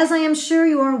 As I am sure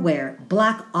you are aware,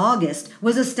 Black August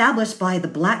was established by the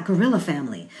Black Guerrilla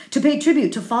family to pay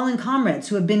tribute to fallen comrades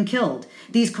who have been killed.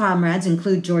 These comrades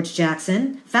include George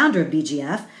Jackson, founder of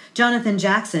BGF, Jonathan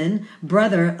Jackson,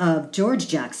 brother of George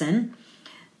Jackson,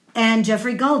 and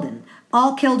Jeffrey Golden,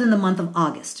 all killed in the month of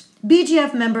August.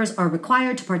 BGF members are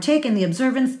required to partake in the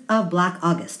observance of Black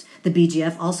August. The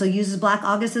BGF also uses Black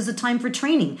August as a time for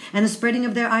training and the spreading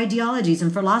of their ideologies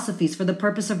and philosophies for the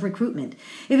purpose of recruitment.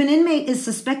 If an inmate is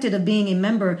suspected of being a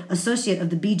member associate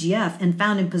of the BGF and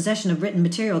found in possession of written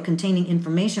material containing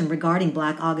information regarding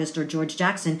Black August or George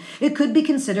Jackson, it could be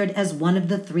considered as one of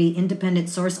the 3 independent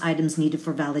source items needed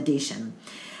for validation.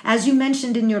 As you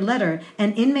mentioned in your letter,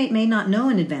 an inmate may not know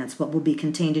in advance what will be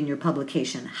contained in your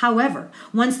publication. However,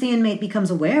 once the inmate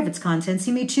becomes aware of its contents,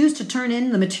 he may choose to turn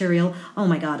in the material,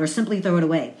 or simply throw it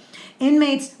away.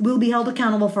 Inmates will be held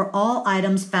accountable for all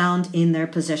items found in their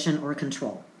possession or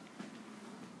control.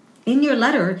 In your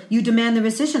letter, you demand the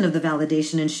rescission of the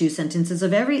validation and SHU sentences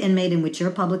of every inmate in which your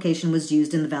publication was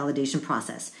used in the validation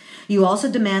process. You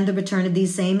also demand the return of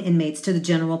these same inmates to the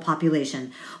general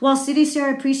population. While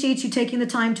CDCR appreciates you taking the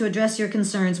time to address your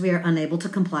concerns, we are unable to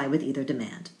comply with either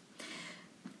demand.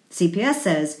 CPS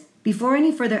says, before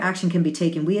any further action can be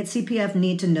taken, we at CPF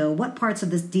need to know what parts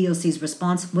of this DOC's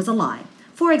response was a lie.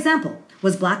 For example,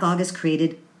 was Black August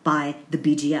created by the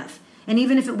BGF? And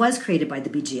even if it was created by the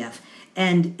BGF,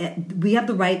 and we have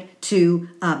the right to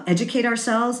educate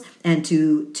ourselves and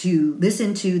to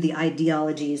listen to the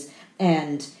ideologies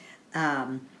and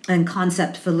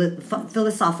concept,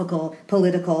 philosophical,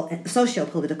 political, and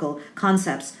socio-political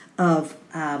concepts of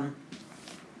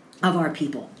our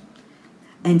people.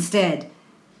 Instead,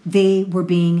 they were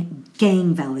being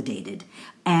gang validated.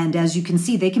 And as you can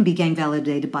see, they can be gang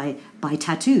validated by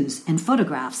tattoos and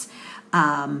photographs.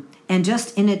 And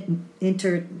just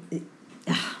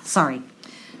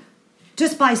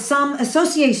just by some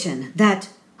association that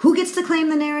who gets to claim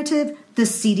the narrative? The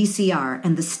CDCR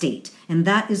and the state. And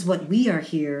that is what we are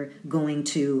here going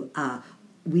to,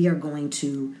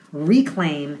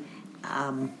 reclaim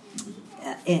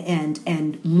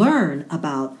and learn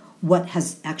about what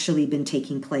has actually been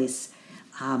taking place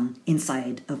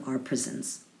inside of our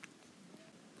prisons.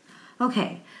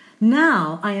 Okay,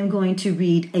 now I am going to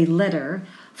read a letter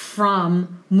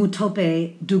from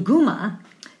Mutope Duguma.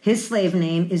 His slave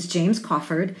name is James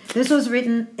Crawford. This was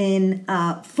written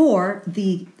for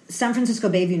the San Francisco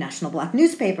Bayview National Black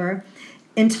newspaper,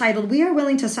 entitled, "We Are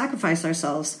Willing to Sacrifice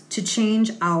Ourselves to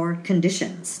Change Our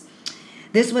Conditions."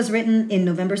 This was written in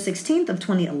November 16th of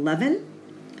 2011.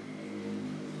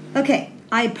 Okay,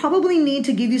 I probably need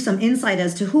to give you some insight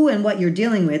as to who and what you're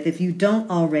dealing with if you don't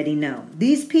already know.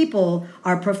 These people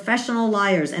are professional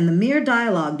liars, and the mere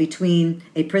dialogue between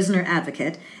a prisoner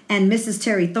advocate and Mrs.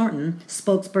 Terry Thornton,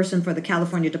 spokesperson for the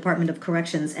California Department of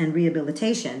Corrections and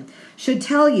Rehabilitation, should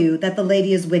tell you that the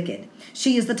lady is wicked.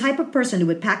 She is the type of person who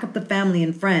would pack up the family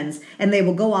and friends, and they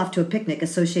will go off to a picnic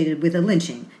associated with a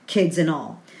lynching, kids and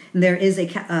all. And there is a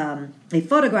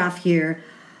photograph here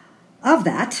of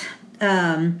that.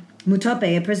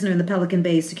 Mutope, a prisoner in the Pelican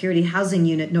Bay Security Housing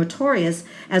Unit, notorious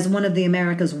as one of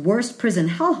America's worst prison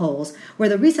hellholes, where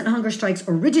the recent hunger strikes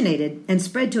originated and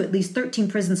spread to at least 13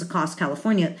 prisons across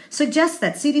California, suggests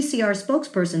that CDCR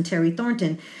spokesperson Terry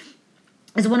Thornton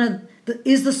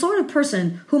is the sort of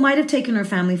person who might have taken her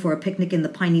family for a picnic in the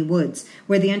Piney Woods,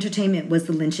 where the entertainment was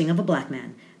the lynching of a black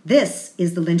man. This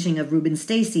is the lynching of Reuben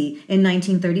Stacy in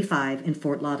 1935 in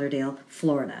Fort Lauderdale,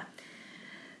 Florida.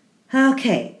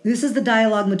 Okay, this is the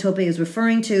dialogue Mutope is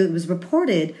referring to. It was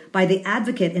reported by the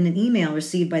advocate in an email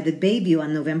received by the Bayview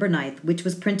on November 9th, which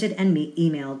was printed and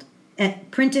mailed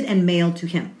to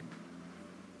him.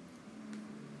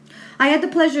 I had the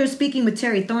pleasure of speaking with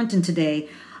Terry Thornton today.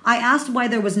 I asked why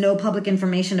there was no public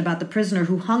information about the prisoner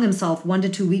who hung himself 1 to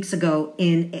 2 weeks ago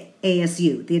in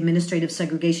ASU, the Administrative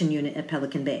Segregation Unit at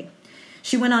Pelican Bay.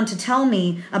 She went on to tell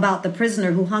me about the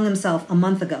prisoner who hung himself a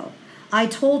month ago. I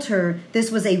told her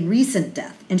this was a recent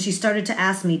death, and she started to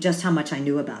ask me just how much I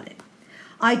knew about it.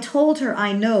 I told her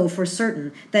I know for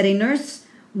certain that a nurse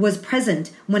was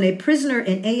present when a prisoner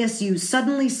in ASU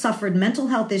suddenly suffered mental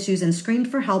health issues and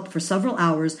screamed for help for several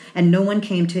hours, and no one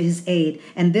came to his aid.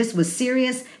 And this was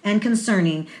serious and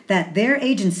concerning, that their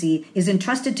agency is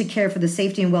entrusted to care for the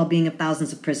safety and well-being of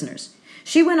thousands of prisoners.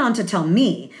 She went on to tell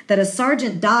me that a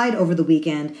sergeant died over the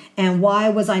weekend, and why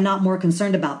was I not more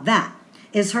concerned about that?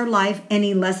 Is her life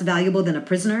any less valuable than a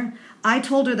prisoner? I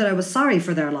told her that I was sorry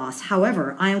for their loss.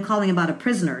 However, I am calling about a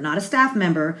prisoner, not a staff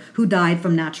member, who died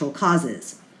from natural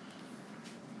causes.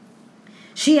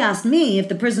 She asked me if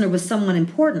the prisoner was someone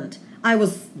important. I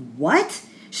was, what?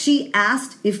 She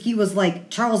asked if he was like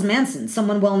Charles Manson,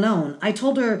 someone well known. I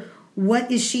told her,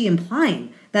 what is she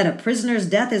implying? That a prisoner's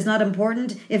death is not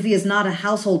important if he is not a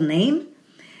household name?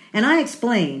 And I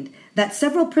explained that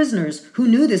several prisoners who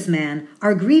knew this man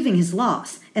are grieving his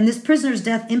loss, and this prisoner's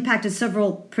death impacted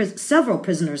several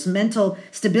prisoners' mental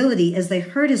stability as they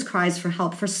heard his cries for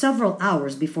help for several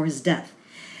hours before his death.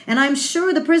 And I'm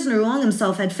sure the prisoner who hung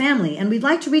himself had family, and we'd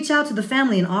like to reach out to the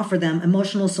family and offer them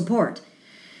emotional support.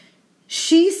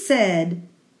 She said,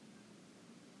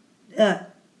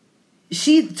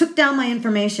 she took down my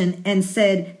information and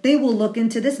said they will look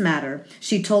into this matter.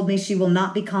 She told me she will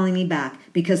not be calling me back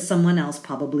because someone else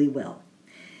probably will.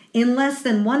 In less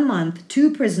than 1 month,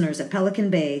 2 prisoners at Pelican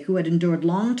Bay who had endured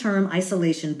long-term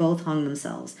isolation both hung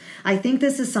themselves. I think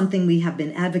this is something we have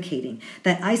been advocating,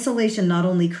 that isolation not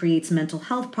only creates mental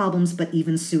health problems, but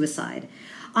even suicide.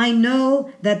 I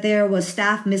know that there was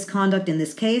staff misconduct in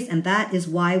this case, and that is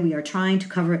why we are trying to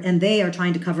cover it, and they are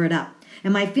trying to cover it up.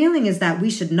 And my feeling is that we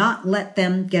should not let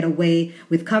them get away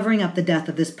with covering up the death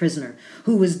of this prisoner,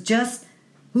 who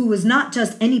was not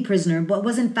just any prisoner, but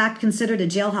was in fact considered a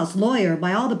jailhouse lawyer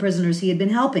by all the prisoners he had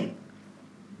been helping.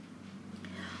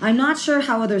 I'm not sure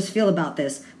how others feel about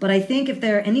this, but I think if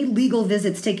there are any legal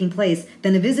visits taking place,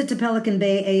 then a visit to Pelican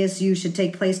Bay ASU should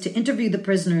take place to interview the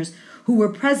prisoners who were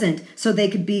present so they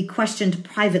could be questioned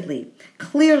privately.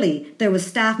 Clearly, there was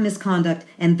staff misconduct,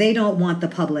 and they don't want the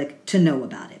public to know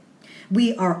about it.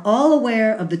 We are all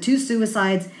aware of the 2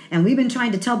 suicides, and we've been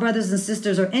trying to tell brothers and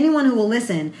sisters or anyone who will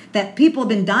listen that people have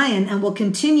been dying and will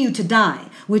continue to die,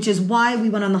 which is why we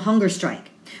went on the hunger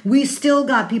strike. We still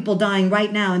got people dying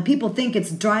right now, and people think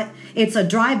it's a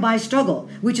drive-by struggle,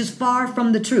 which is far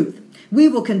from the truth. We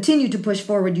will continue to push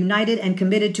forward united and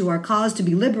committed to our cause to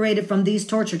be liberated from these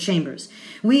torture chambers.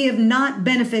 We have not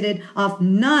benefited off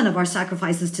none of our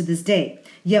sacrifices to this day,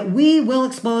 yet we will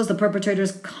expose the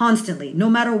perpetrators constantly, no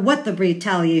matter what the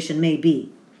retaliation may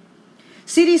be.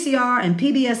 CDCR and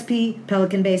PBSP,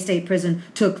 Pelican Bay State Prison,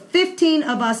 took 15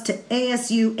 of us to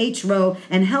ASU H-Row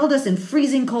and held us in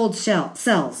freezing cold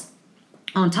cells.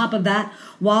 On top of that,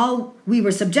 while we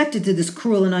were subjected to this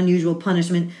cruel and unusual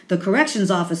punishment, the corrections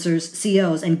officers,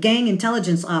 COs, and gang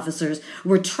intelligence officers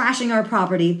were trashing our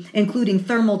property, including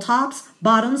thermal tops,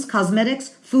 bottoms, cosmetics,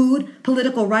 food,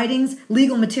 political writings,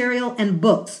 legal material, and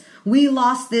books. We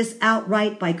lost this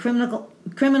outright by criminal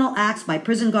acts by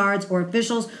prison guards or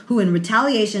officials who, in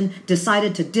retaliation,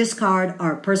 decided to discard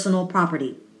our personal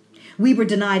property. We were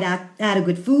denied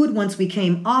adequate food once we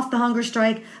came off the hunger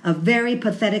strike, a very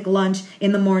pathetic lunch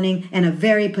in the morning, and a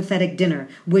very pathetic dinner,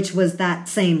 which was that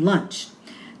same lunch.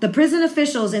 The prison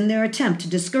officials, in their attempt to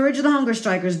discourage the hunger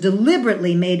strikers,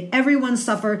 deliberately made everyone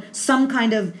suffer some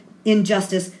kind of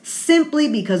injustice simply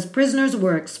because prisoners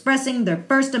were expressing their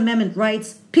First Amendment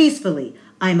rights peacefully,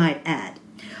 I might add.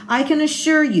 I can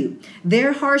assure you,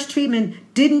 their harsh treatment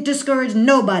didn't discourage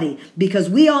nobody, because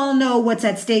we all know what's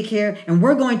at stake here, and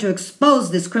we're going to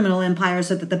expose this criminal empire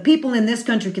so that the people in this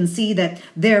country can see that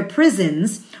their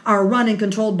prisons are run and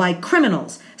controlled by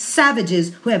criminals,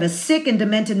 savages who have a sick and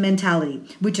demented mentality,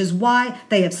 which is why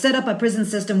they have set up a prison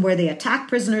system where they attack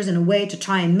prisoners in a way to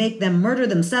try and make them murder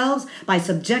themselves by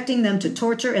subjecting them to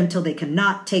torture until they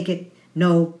cannot take it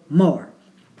no more.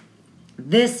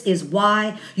 This is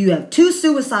why you have 2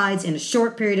 suicides in a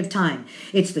short period of time.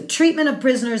 It's the treatment of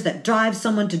prisoners that drives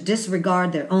someone to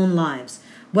disregard their own lives.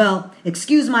 Well,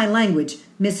 excuse my language,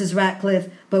 Mrs. Ratcliffe,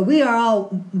 but we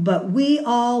all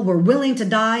were willing to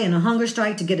die in a hunger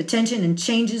strike to get attention and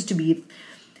changes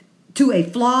to a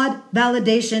flawed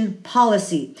validation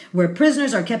policy where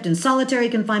prisoners are kept in solitary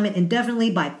confinement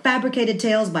indefinitely by fabricated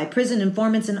tales by prison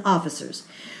informants and officers.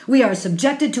 We are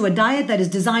subjected to a diet that is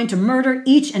designed to murder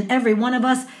each and every one of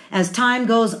us as time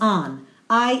goes on,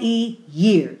 i.e.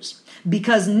 years.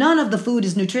 Because none of the food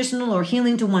is nutritional or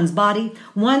healing to one's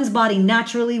body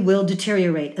naturally will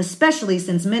deteriorate, especially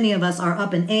since many of us are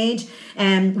up in age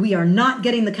and we are not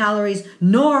getting the calories,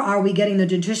 nor are we getting the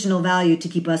nutritional value to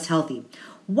keep us healthy.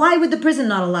 Why would the prison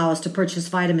not allow us to purchase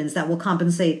vitamins that will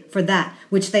compensate for that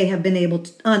which they have been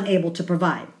unable to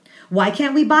provide? Why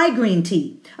can't we buy green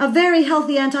tea, a very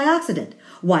healthy antioxidant?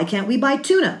 Why can't we buy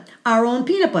tuna, our own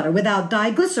peanut butter without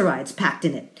diglycerides packed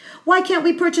in it? Why can't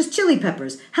we purchase chili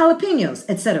peppers, jalapenos,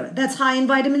 etc. that's high in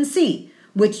vitamin C,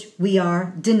 which we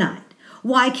are denied?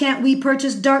 Why can't we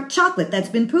purchase dark chocolate that's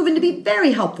been proven to be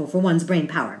very helpful for one's brain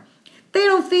power? They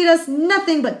don't feed us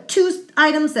nothing but 2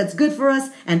 items that's good for us,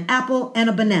 an apple and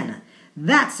a banana.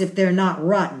 That's if they're not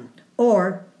rotten.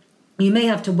 Or you may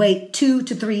have to wait 2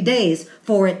 to 3 days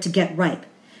for it to get ripe.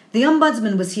 The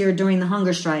ombudsman was here during the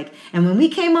hunger strike, and when we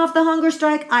came off the hunger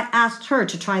strike, I asked her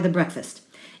to try the breakfast.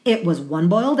 It was 1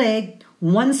 boiled egg,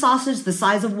 1 sausage the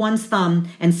size of one's thumb,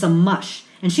 and some mush.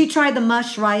 And she tried the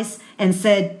mush rice and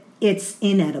said it's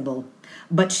inedible.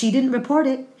 But she didn't report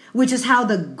it, which is how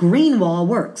the green wall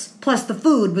works. Plus the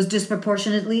food was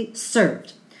disproportionately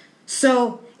served.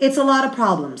 So it's a lot of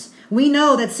problems. We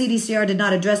know that CDCR did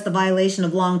not address the violation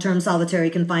of long-term solitary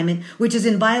confinement, which is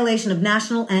in violation of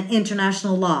national and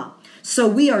international law. So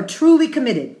we are truly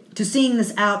committed to seeing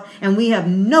this out, and we have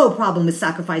no problem with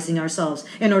sacrificing ourselves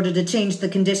in order to change the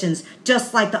conditions,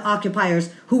 just like the occupiers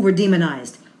who were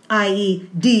demonized, i.e.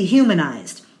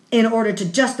 dehumanized, in order to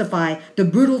justify the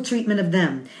brutal treatment of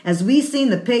them, as we've seen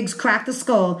the pigs crack the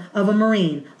skull of a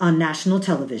Marine on national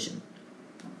television.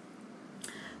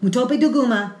 Mutope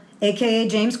Duguma, a.k.a.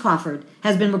 James Crawford,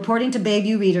 has been reporting to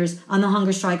Bayview readers on the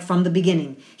hunger strike from the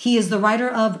beginning. He is the writer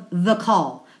of The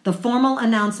Call, the formal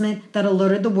announcement that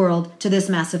alerted the world to this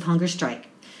massive hunger strike.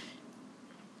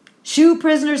 SHU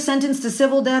prisoners sentenced to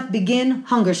civil death begin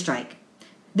hunger strike.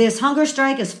 This hunger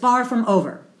strike is far from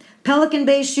over. Pelican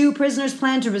Bay SHU prisoners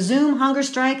plan to resume hunger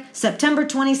strike September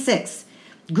 26th.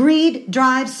 Greed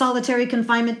drives solitary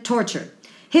confinement torture.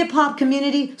 Hip-hop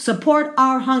community support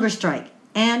our hunger strike.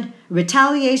 And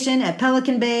retaliation at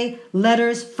Pelican Bay,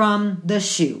 letters from the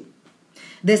SHU.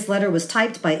 This letter was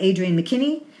typed by Adrian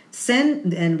McKinney.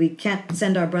 And we can't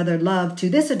send our brother love to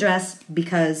this address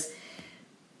because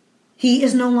he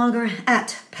is no longer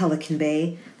at Pelican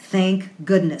Bay. Thank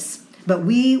goodness. But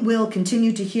we will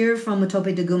continue to hear from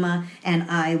Mutope Duguma, and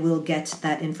I will get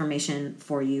that information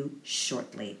for you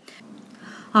shortly.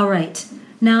 All right.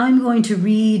 Now I'm going to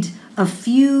read a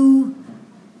few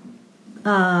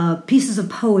pieces of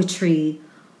poetry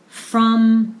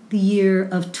from the year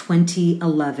of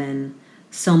 2011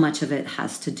 So much of it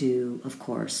has to do, of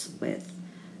course, with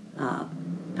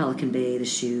Pelican Bay, the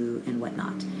shoe, and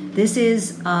whatnot. This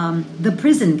is The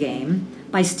Prison Game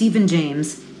by Stephen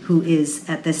James, who is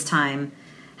at this time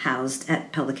housed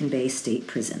at Pelican Bay State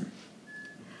Prison.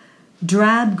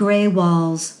 Drab gray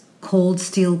walls, cold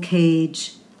steel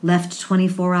cage, left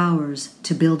 24 hours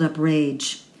to build up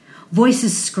rage.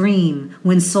 Voices scream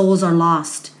when souls are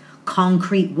lost,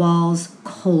 concrete walls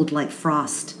cold like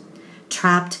frost.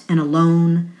 Trapped and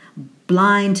alone,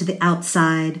 blind to the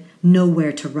outside,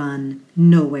 nowhere to run,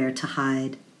 nowhere to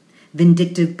hide.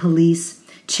 Vindictive police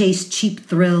chase cheap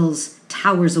thrills,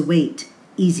 towers await,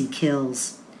 easy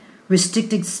kills.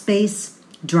 Restricted space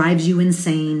drives you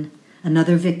insane,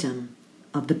 another victim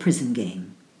of the prison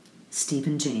game.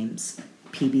 Stephen James,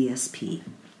 PBSP.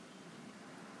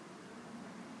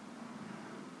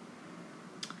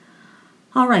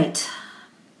 All right.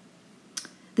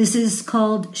 This is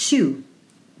called Shoe.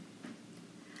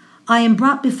 I am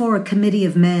brought before a committee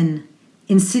of men,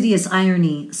 insidious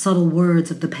irony, subtle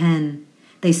words of the pen.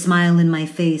 They smile in my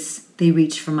face, they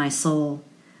reach for my soul,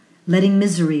 letting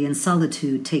misery and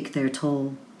solitude take their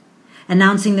toll.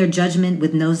 Announcing their judgment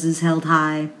with noses held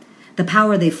high, the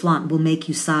power they flaunt will make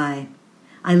you sigh.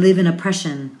 I live in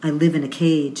oppression, I live in a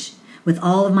cage, with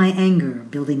all of my anger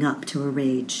building up to a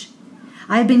rage.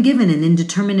 I have been given an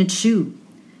indeterminate shoe.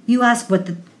 You ask what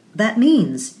that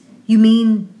means. You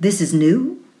mean this is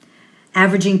new?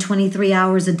 Averaging 23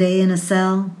 hours a day in a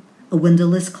cell, a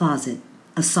windowless closet,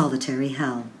 a solitary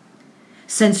hell.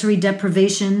 Sensory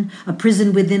deprivation, a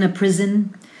prison within a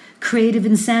prison, creative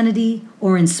insanity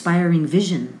or inspiring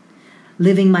vision.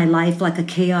 Living my life like a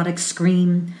chaotic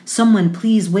scream, someone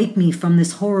please wake me from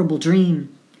this horrible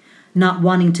dream. Not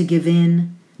wanting to give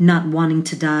in, not wanting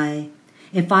to die.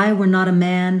 If I were not a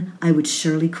man, I would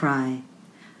surely cry.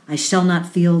 I shall not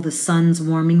feel the sun's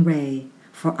warming ray,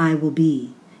 for I will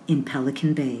be in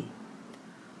Pelican Bay.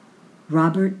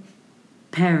 Robert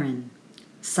Perrin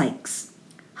Sykes,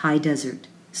 High Desert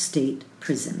State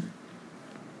Prison.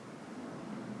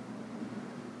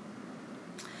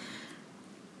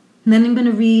 And then I'm going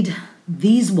to read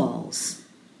these walls.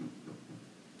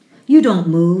 You don't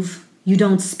move. You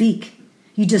don't speak.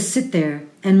 You just sit there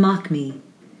and mock me.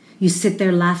 You sit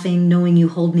there laughing, knowing you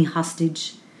hold me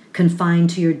hostage, confined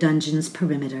to your dungeon's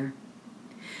perimeter.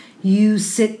 You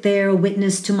sit there a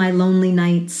witness to my lonely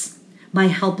nights, my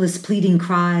helpless pleading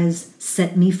cries,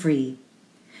 set me free.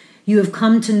 You have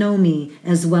come to know me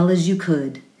as well as you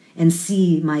could and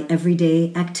see my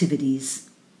everyday activities.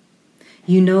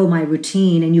 You know my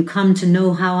routine and you come to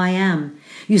know how I am.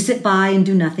 You sit by and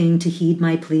do nothing to heed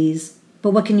my pleas,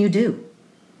 but what can you do?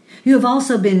 You have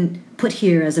also been put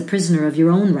here as a prisoner of your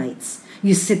own rights.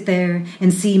 You sit there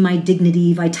and see my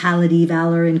dignity, vitality,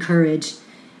 valor, and courage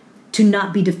to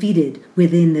not be defeated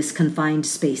within this confined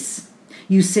space.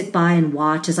 You sit by and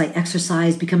watch as I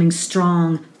exercise, becoming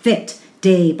strong, fit,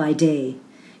 day by day.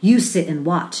 You sit and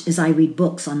watch as I read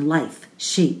books on life,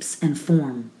 shapes, and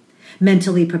form,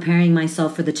 mentally preparing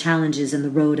myself for the challenges and the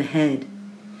road ahead.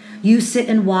 You sit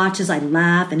and watch as I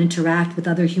laugh and interact with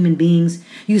other human beings.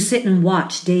 You sit and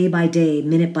watch day by day,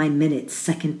 minute by minute,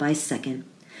 second by second,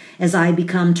 as I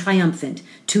become triumphant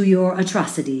to your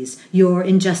atrocities, your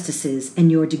injustices,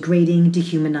 and your degrading,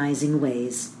 dehumanizing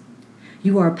ways.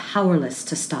 You are powerless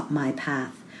to stop my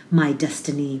path, my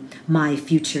destiny, my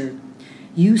future.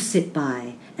 You sit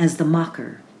by as the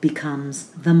mocker becomes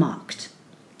the mocked.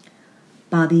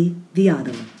 Bobby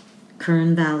Viado,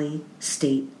 Kern Valley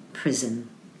State Prison.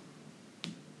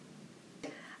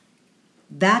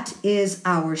 That is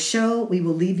our show. We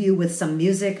will leave you with some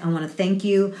music. I want to thank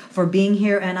you for being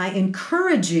here, and I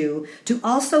encourage you to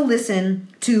also listen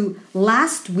to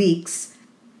last week's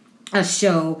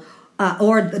show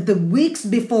or the weeks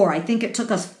before. I think it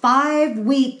took us 5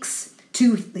 weeks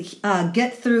to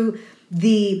get through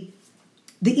the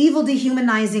evil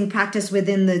dehumanizing practice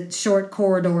within the short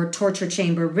corridor torture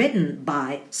chamber written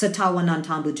by Satawa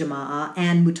Nantambu Jama'a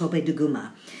and Mutobe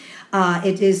Duguma.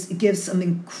 It gives some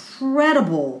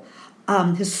incredible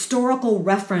historical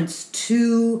reference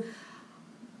to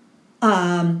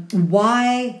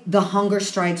why the hunger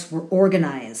strikes were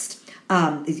organized,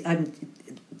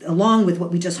 along with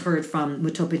what we just heard from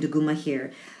Mutobe Duguma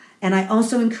here. And I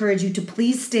also encourage you to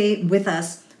please stay with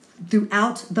us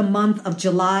throughout the month of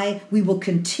July. We will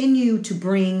continue to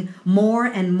bring more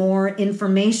and more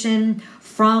information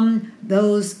from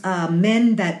those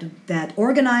men that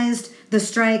organized the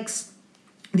strikes.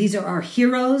 These are our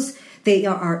heroes. They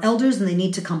are our elders, and they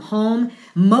need to come home.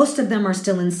 Most of them are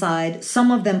still inside.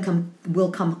 Some of them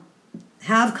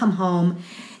have come home,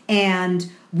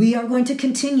 and we are going to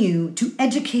continue to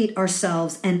educate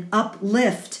ourselves and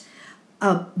uplift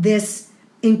this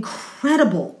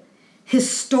incredible,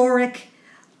 historic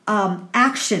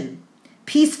action,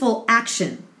 peaceful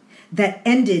action that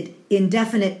ended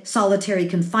indefinite solitary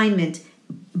confinement,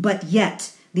 but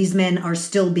yet these men are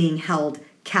still being held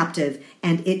captive.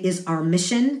 And it is our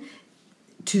mission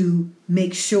to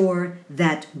make sure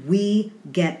that we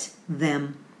get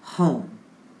them home.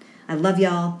 I love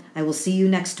y'all. I will see you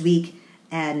next week,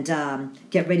 and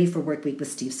get ready for Work Week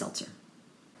with Steve Seltzer.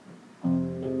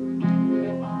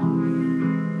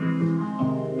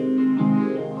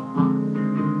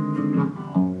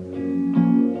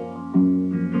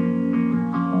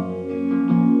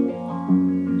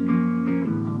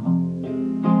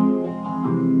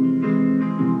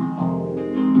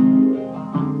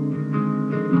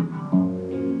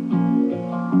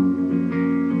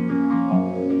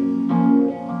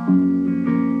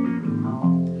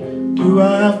 Do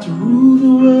I have to rule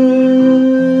the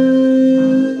world,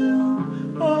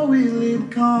 or will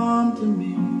it come to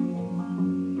me?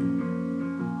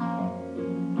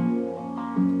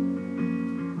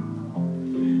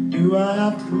 Do I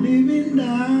have to live it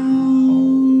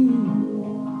down,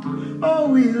 or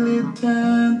will it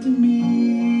turn to me?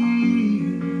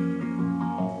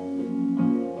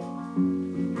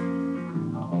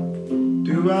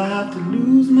 Do I have to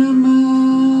lose my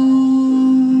mind?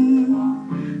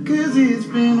 'Cause it's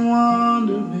been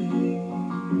wandering.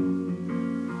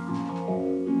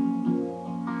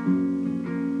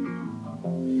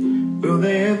 Will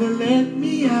they ever let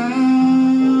me out?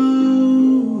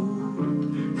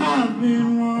 I've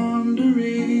been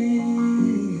wondering.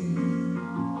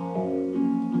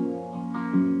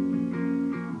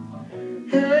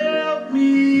 Help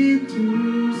me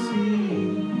to see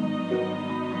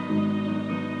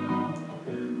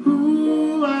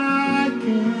who I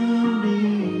can be.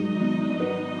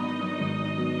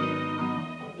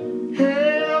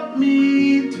 Help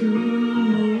me to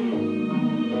know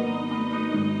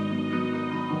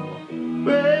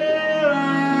where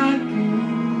I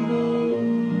can go.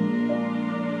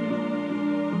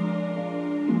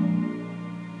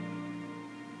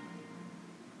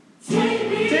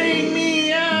 Take me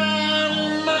out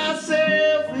of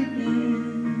myself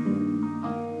again.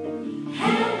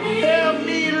 Help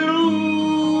me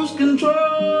lose control.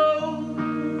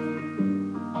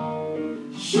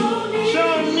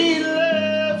 Show me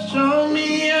love, show me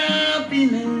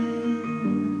happiness.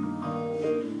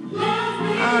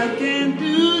 I can't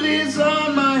do this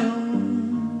on my own.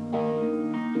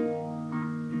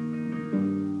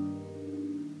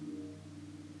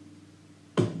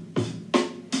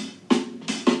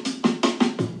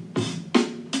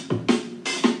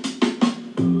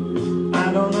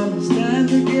 I don't understand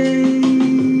the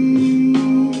game,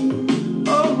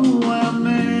 or who I'm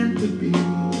meant to be.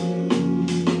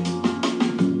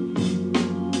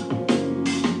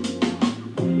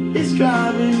 It's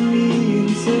driving